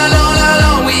 All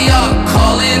alone, we are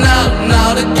calling out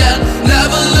now again.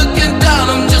 Never looking down,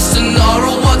 I'm just an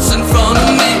aura of what's in front of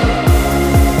me.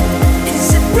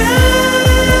 Is it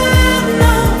real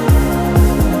now?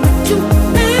 Would you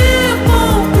ever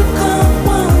become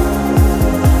one?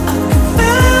 I can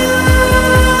feel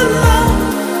love.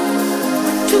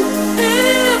 Would you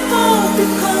ever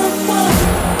become one?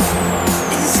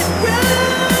 Is it real?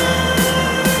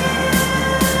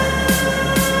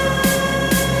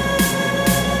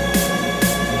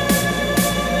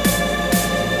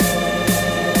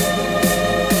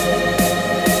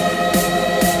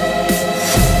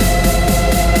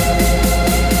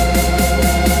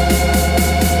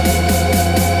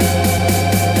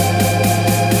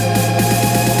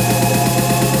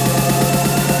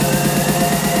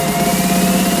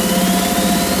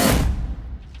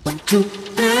 To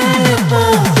ever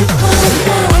become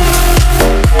one.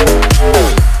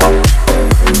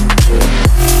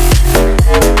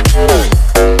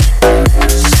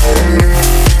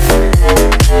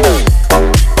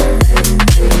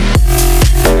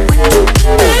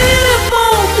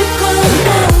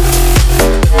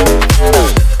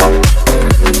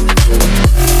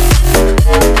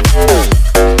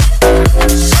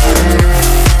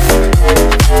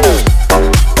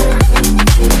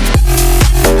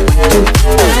 To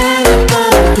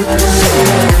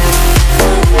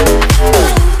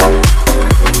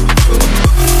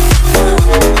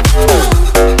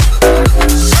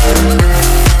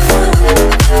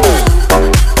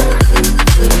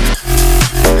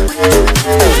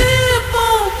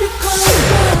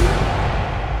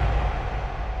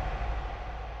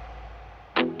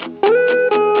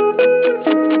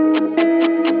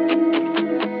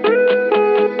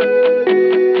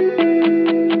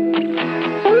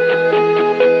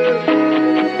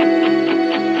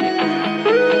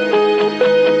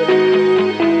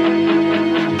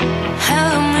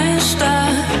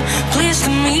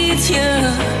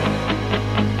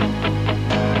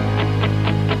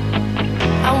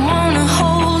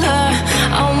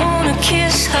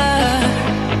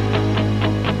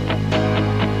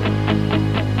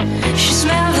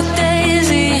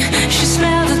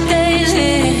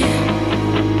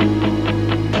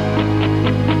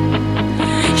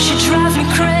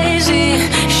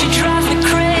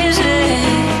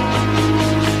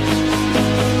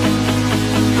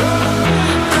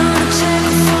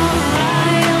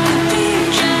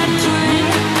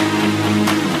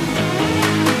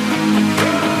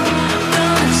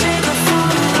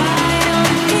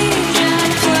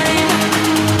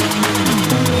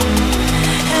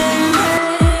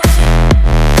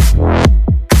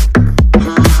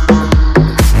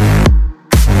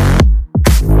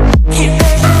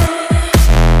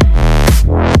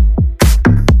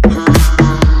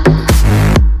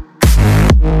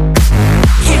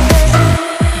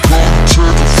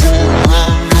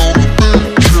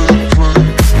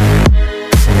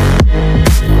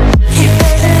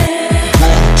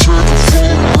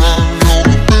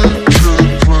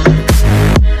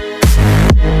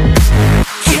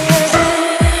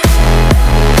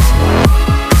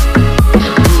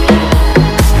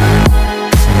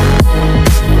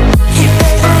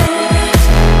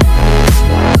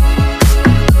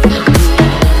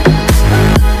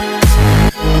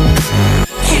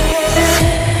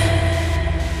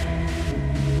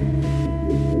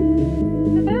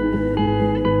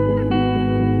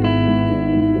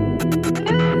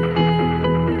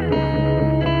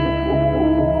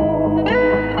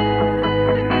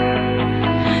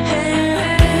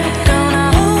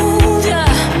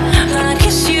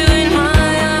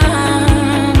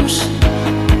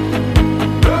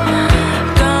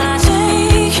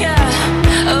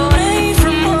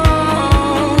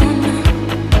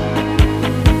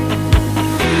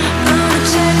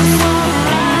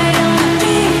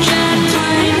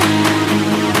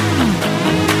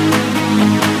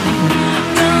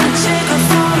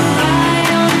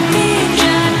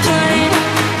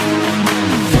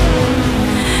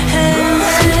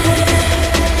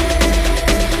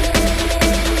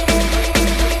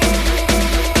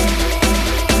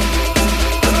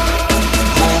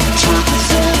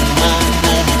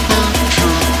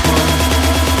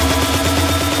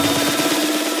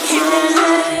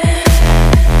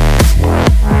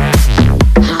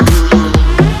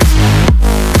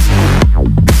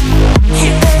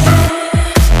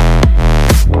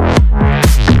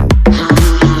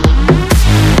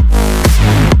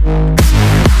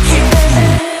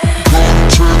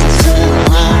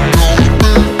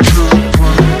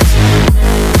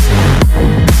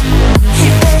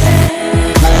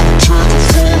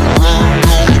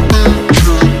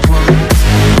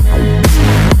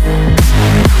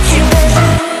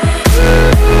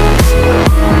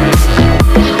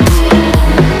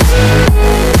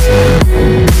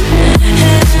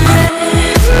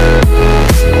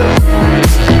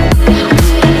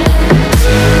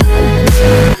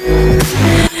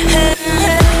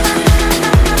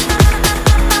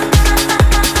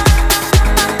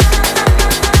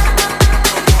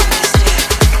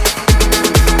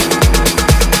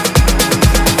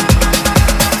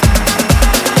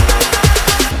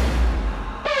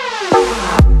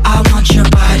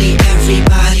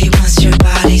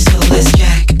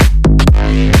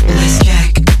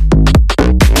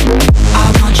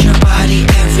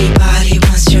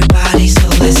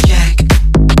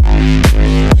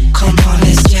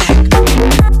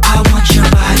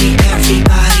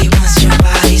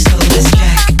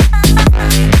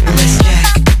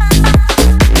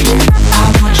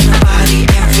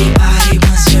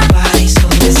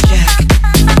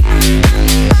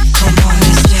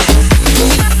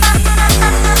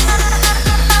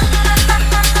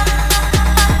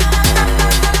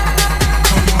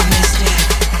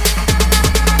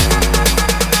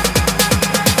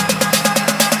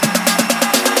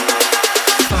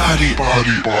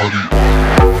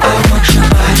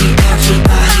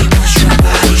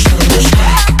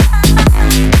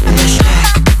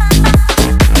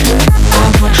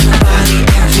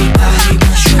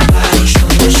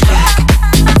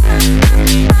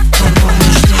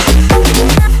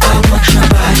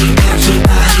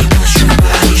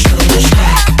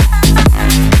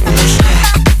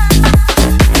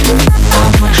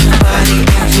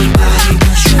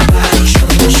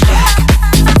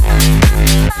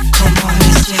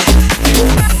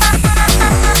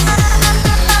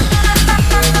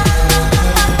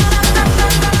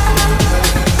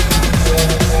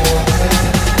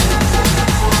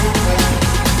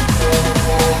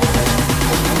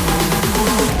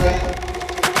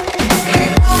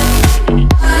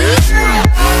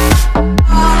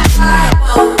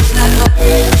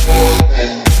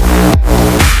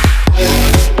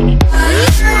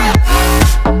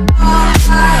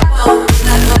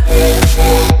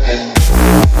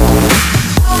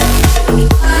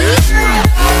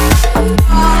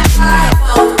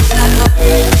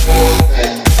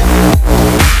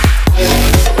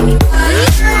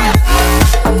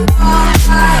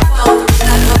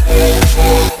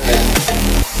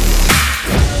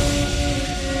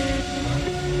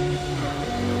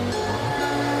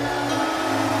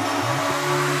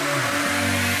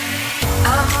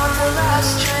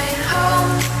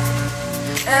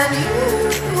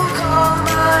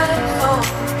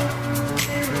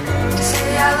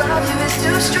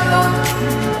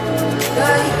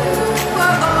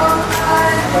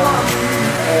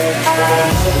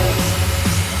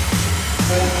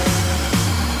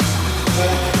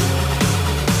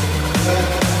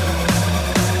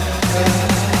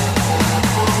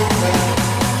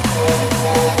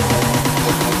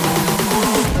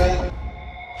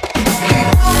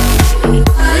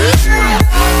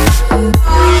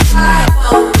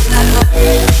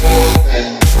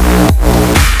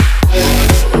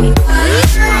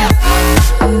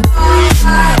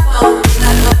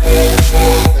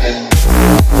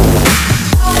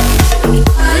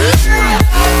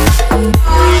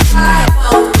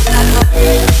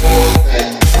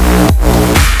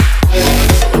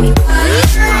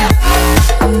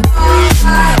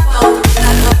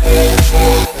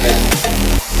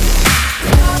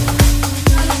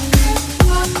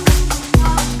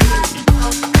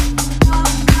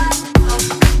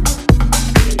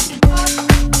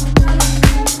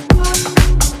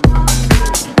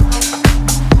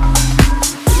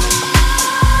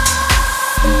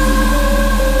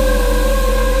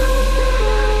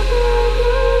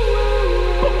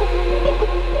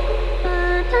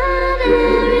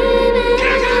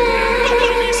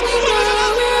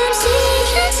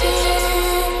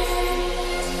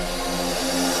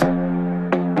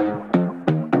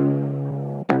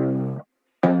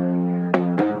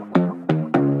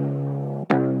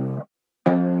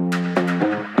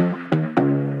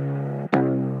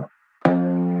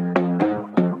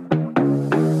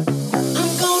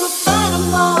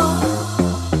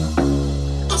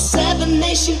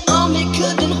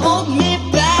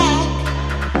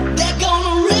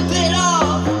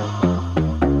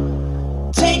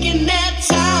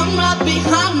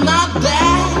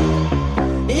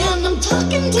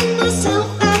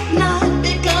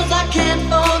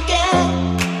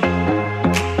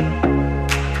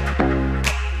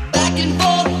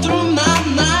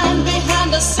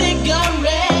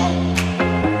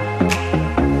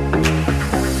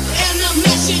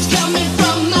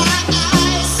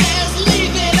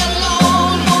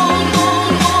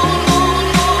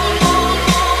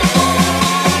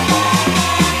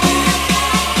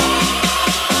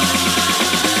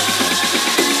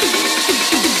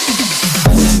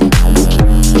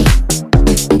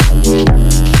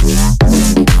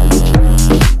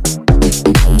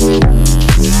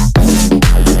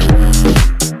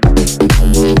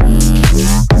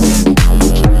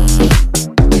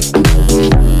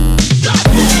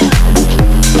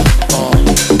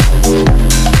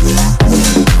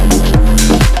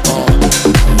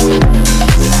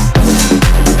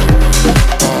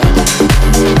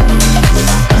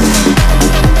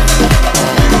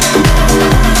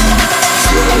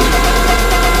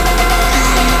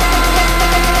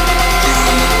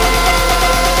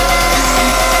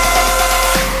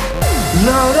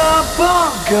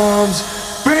comes.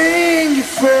 Bring your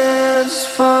friends, it's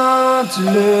fun to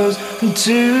lose and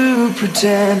to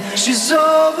pretend she's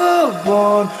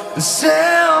overboard and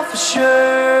self-assured.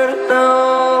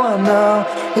 I know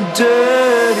a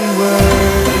dirty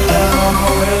word. Hello,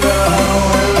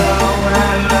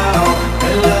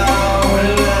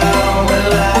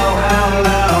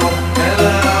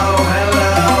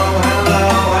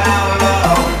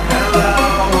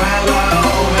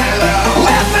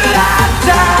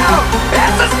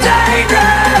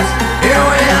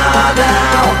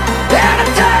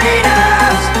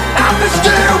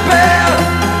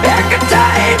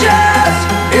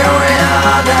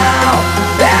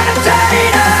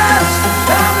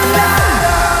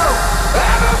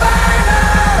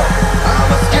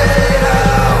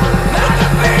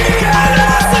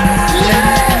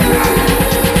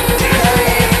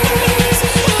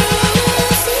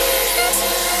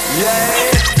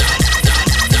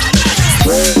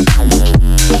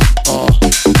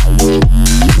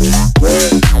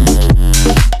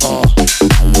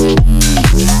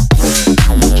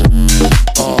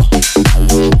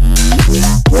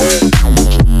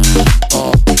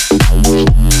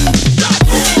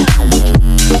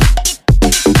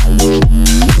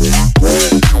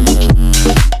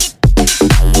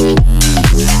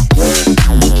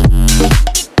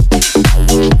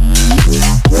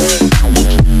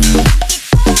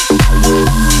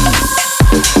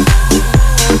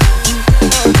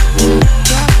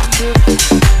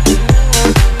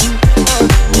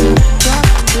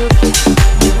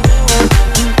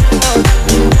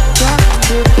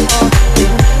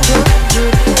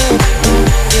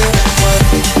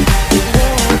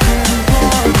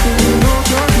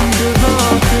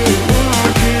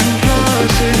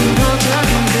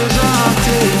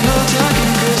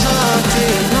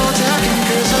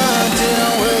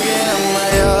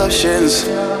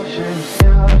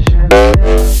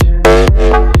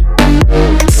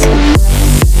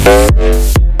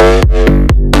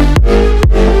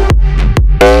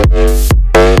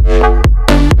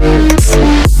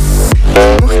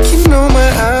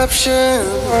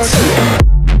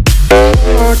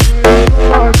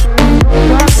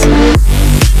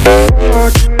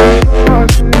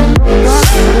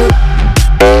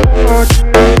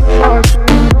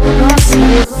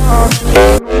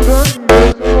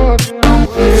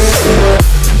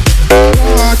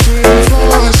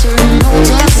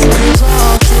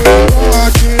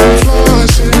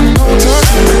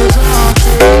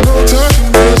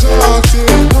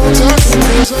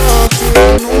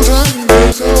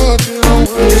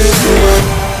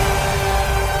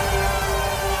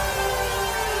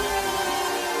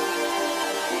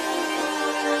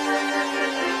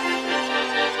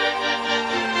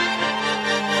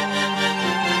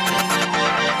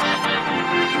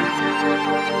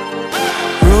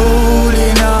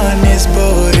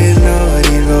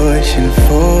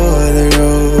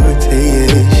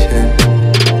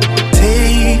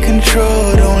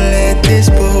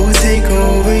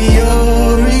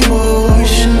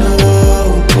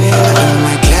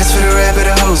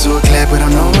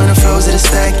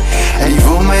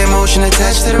 emotion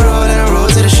attached to the road and a road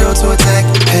to the show to attack.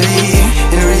 Hey,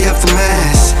 and re-up the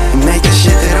mass and make the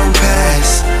shit that don't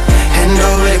pass. Hand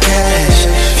over the cash,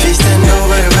 feast hand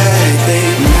over the bag,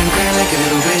 baby. I'm crying like a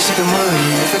little bitch, like a muddy.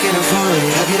 If I can afford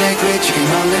it, I'll be that great, you can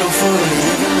all little fully.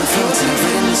 Living the fruits and I'm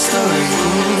writing the story.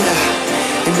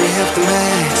 And re-up the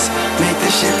mass, make the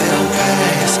shit that don't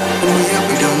pass. And we up,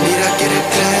 we don't need, I get a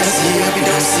class. Yeah, we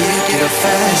don't see it, get a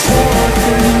fast.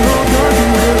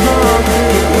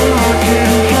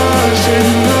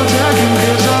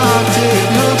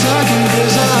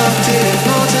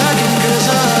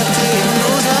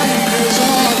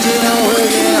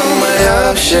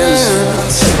 Options.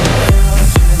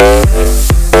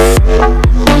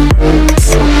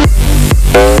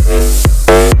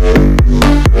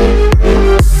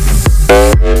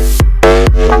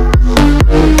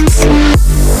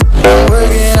 I'm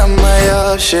working on my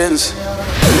options.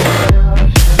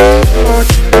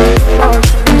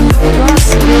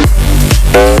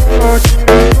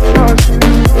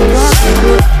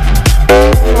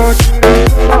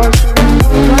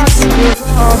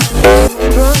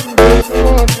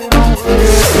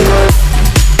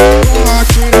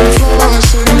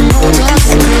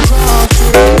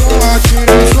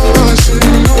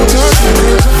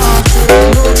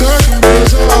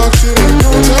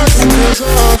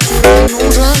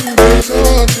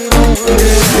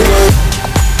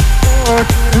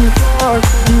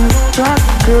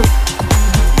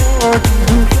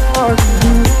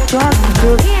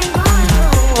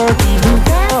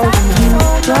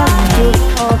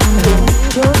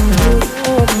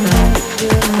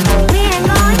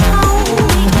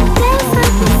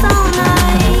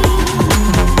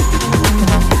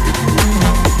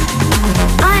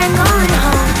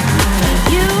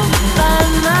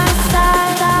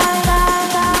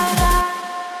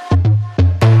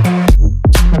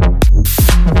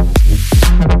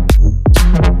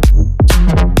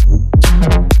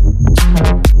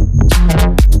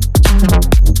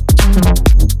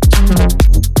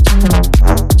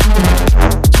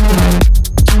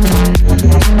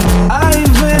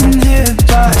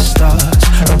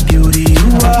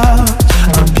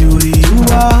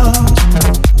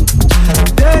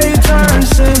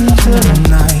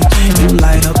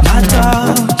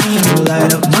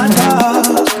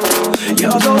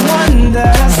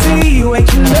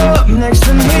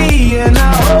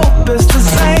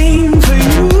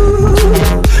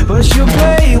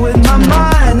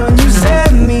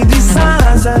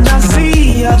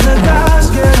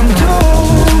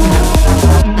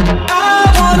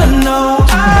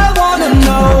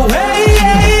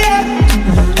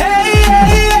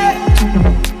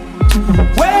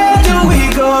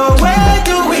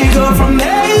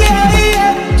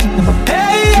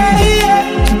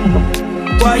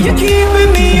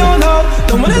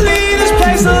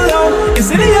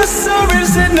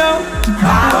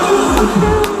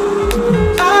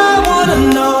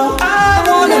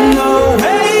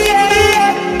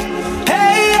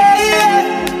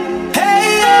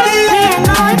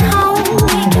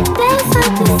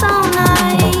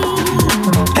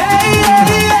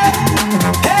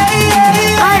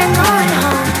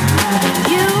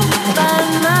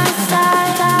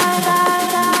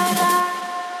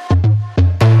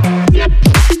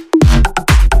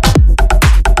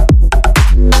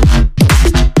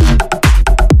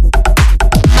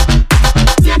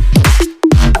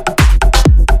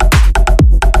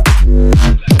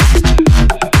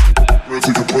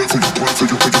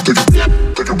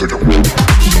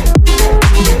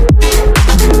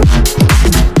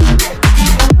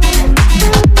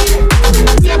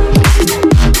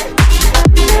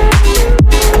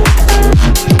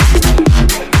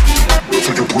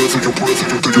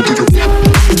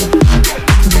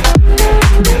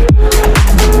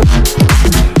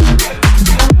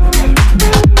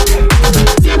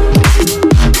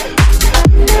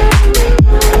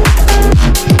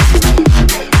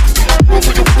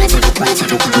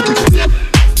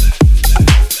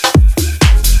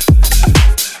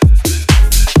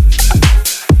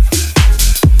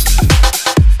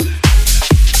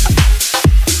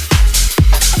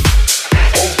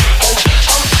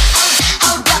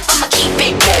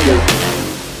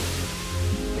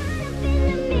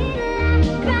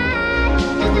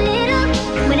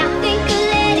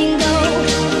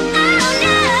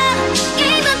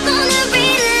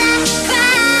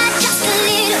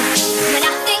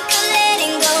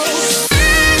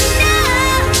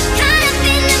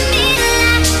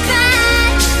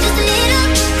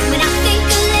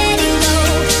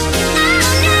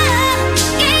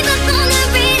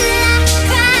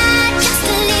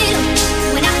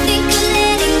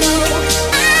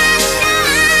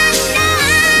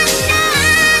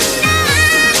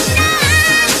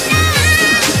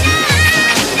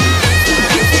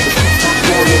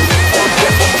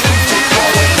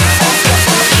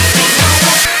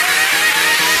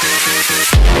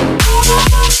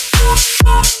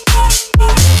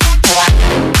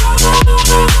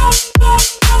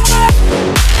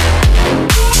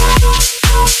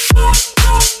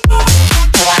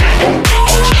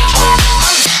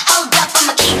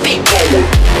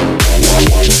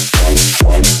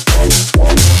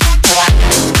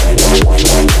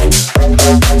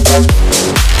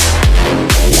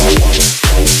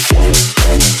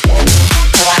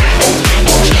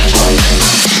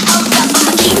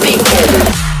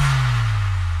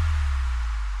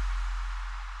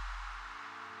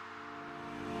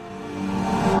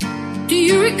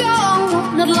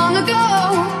 not long ago,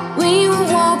 when you would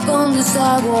walk on the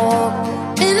sidewalk.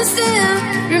 Innocent,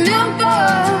 remember,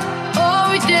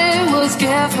 all we did was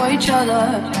care for each other.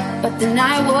 But the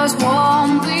night was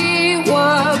warm, we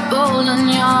were bold and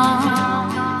young.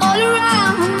 All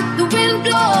around, the wind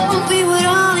blows, we would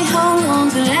only hold on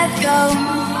to let go.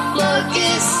 Look,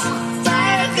 it's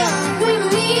fire gun, we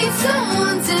need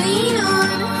someone to lean on.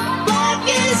 Look,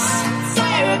 it's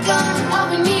fire gun, all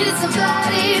we need is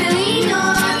somebody to lean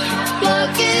on.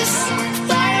 Look, it's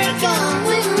fire gun,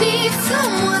 we need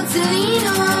someone to lean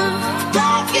on.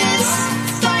 Look, it's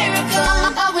fire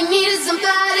gun, all we need is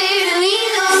somebody to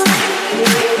lean on.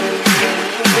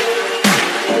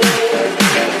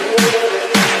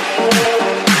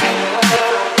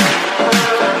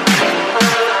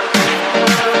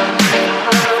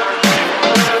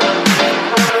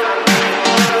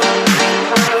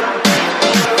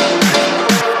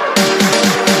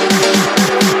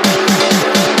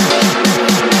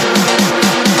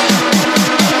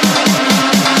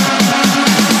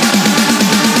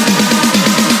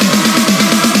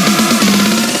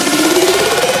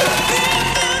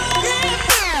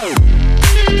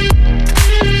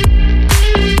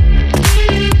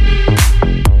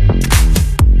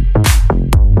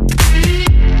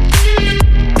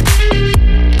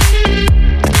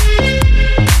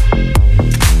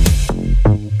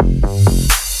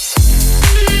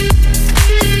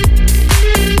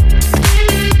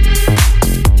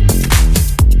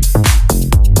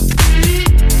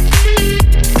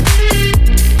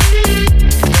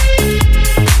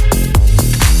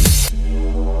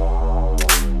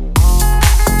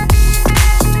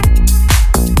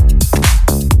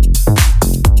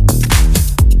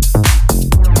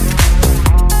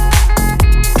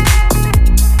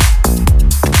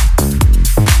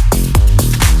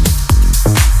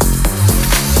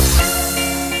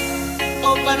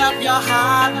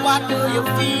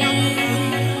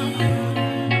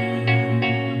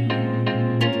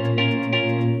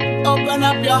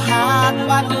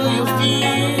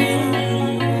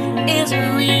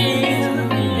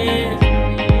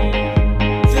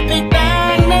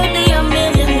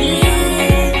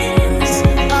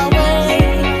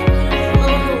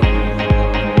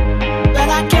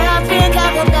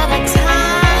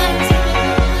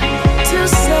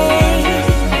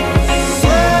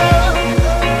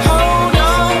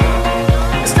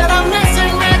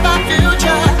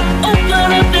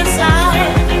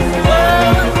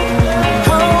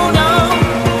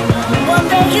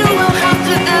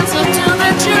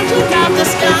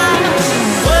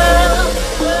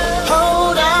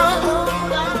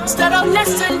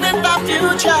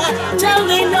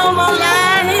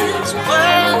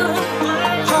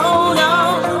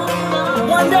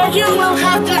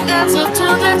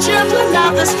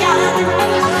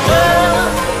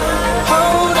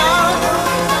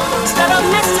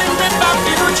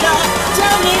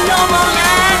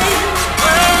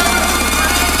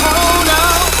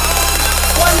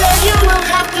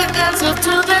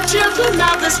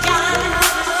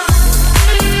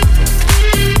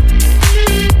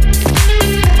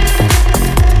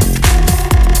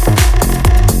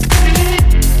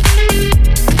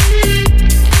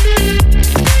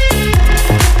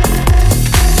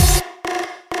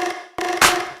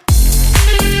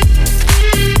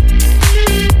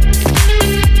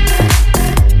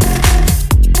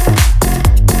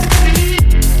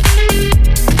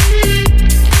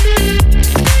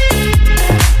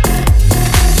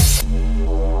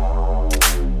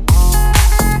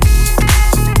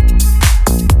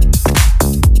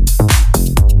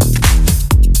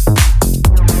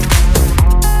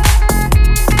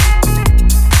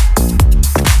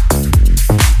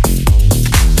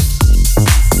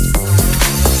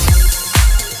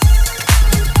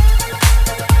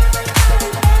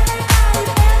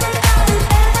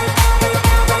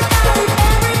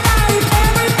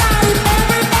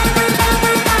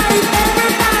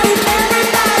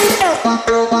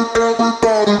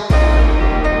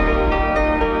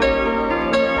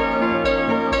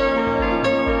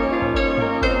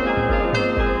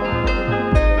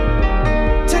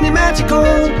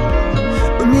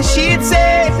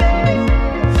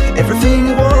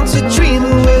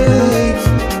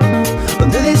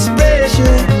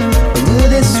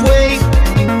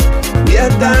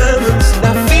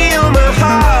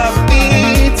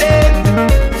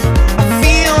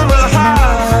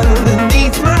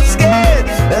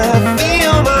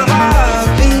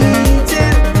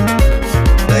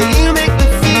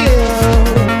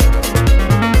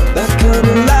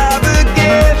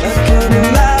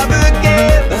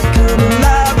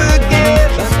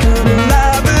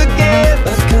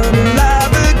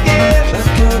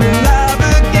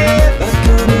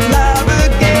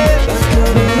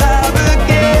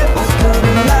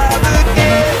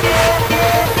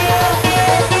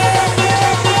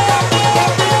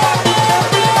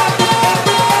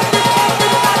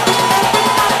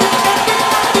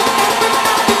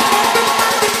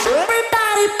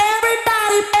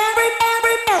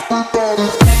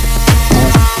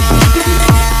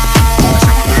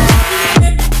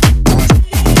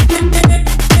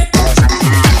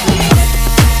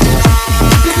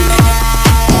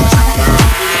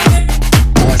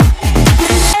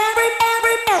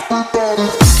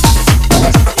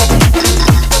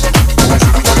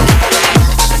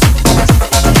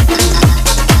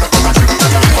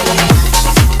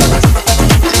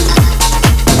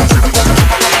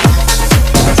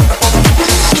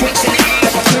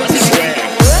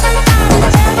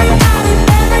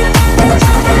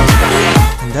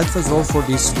 that was all for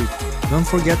this week. Don't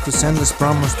forget to send us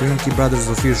promos to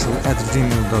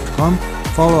unitybrothersoficial@gmail.com,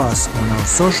 follow us on our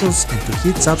socials, and to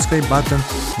hit subscribe button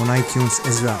on iTunes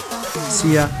as well.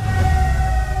 See ya!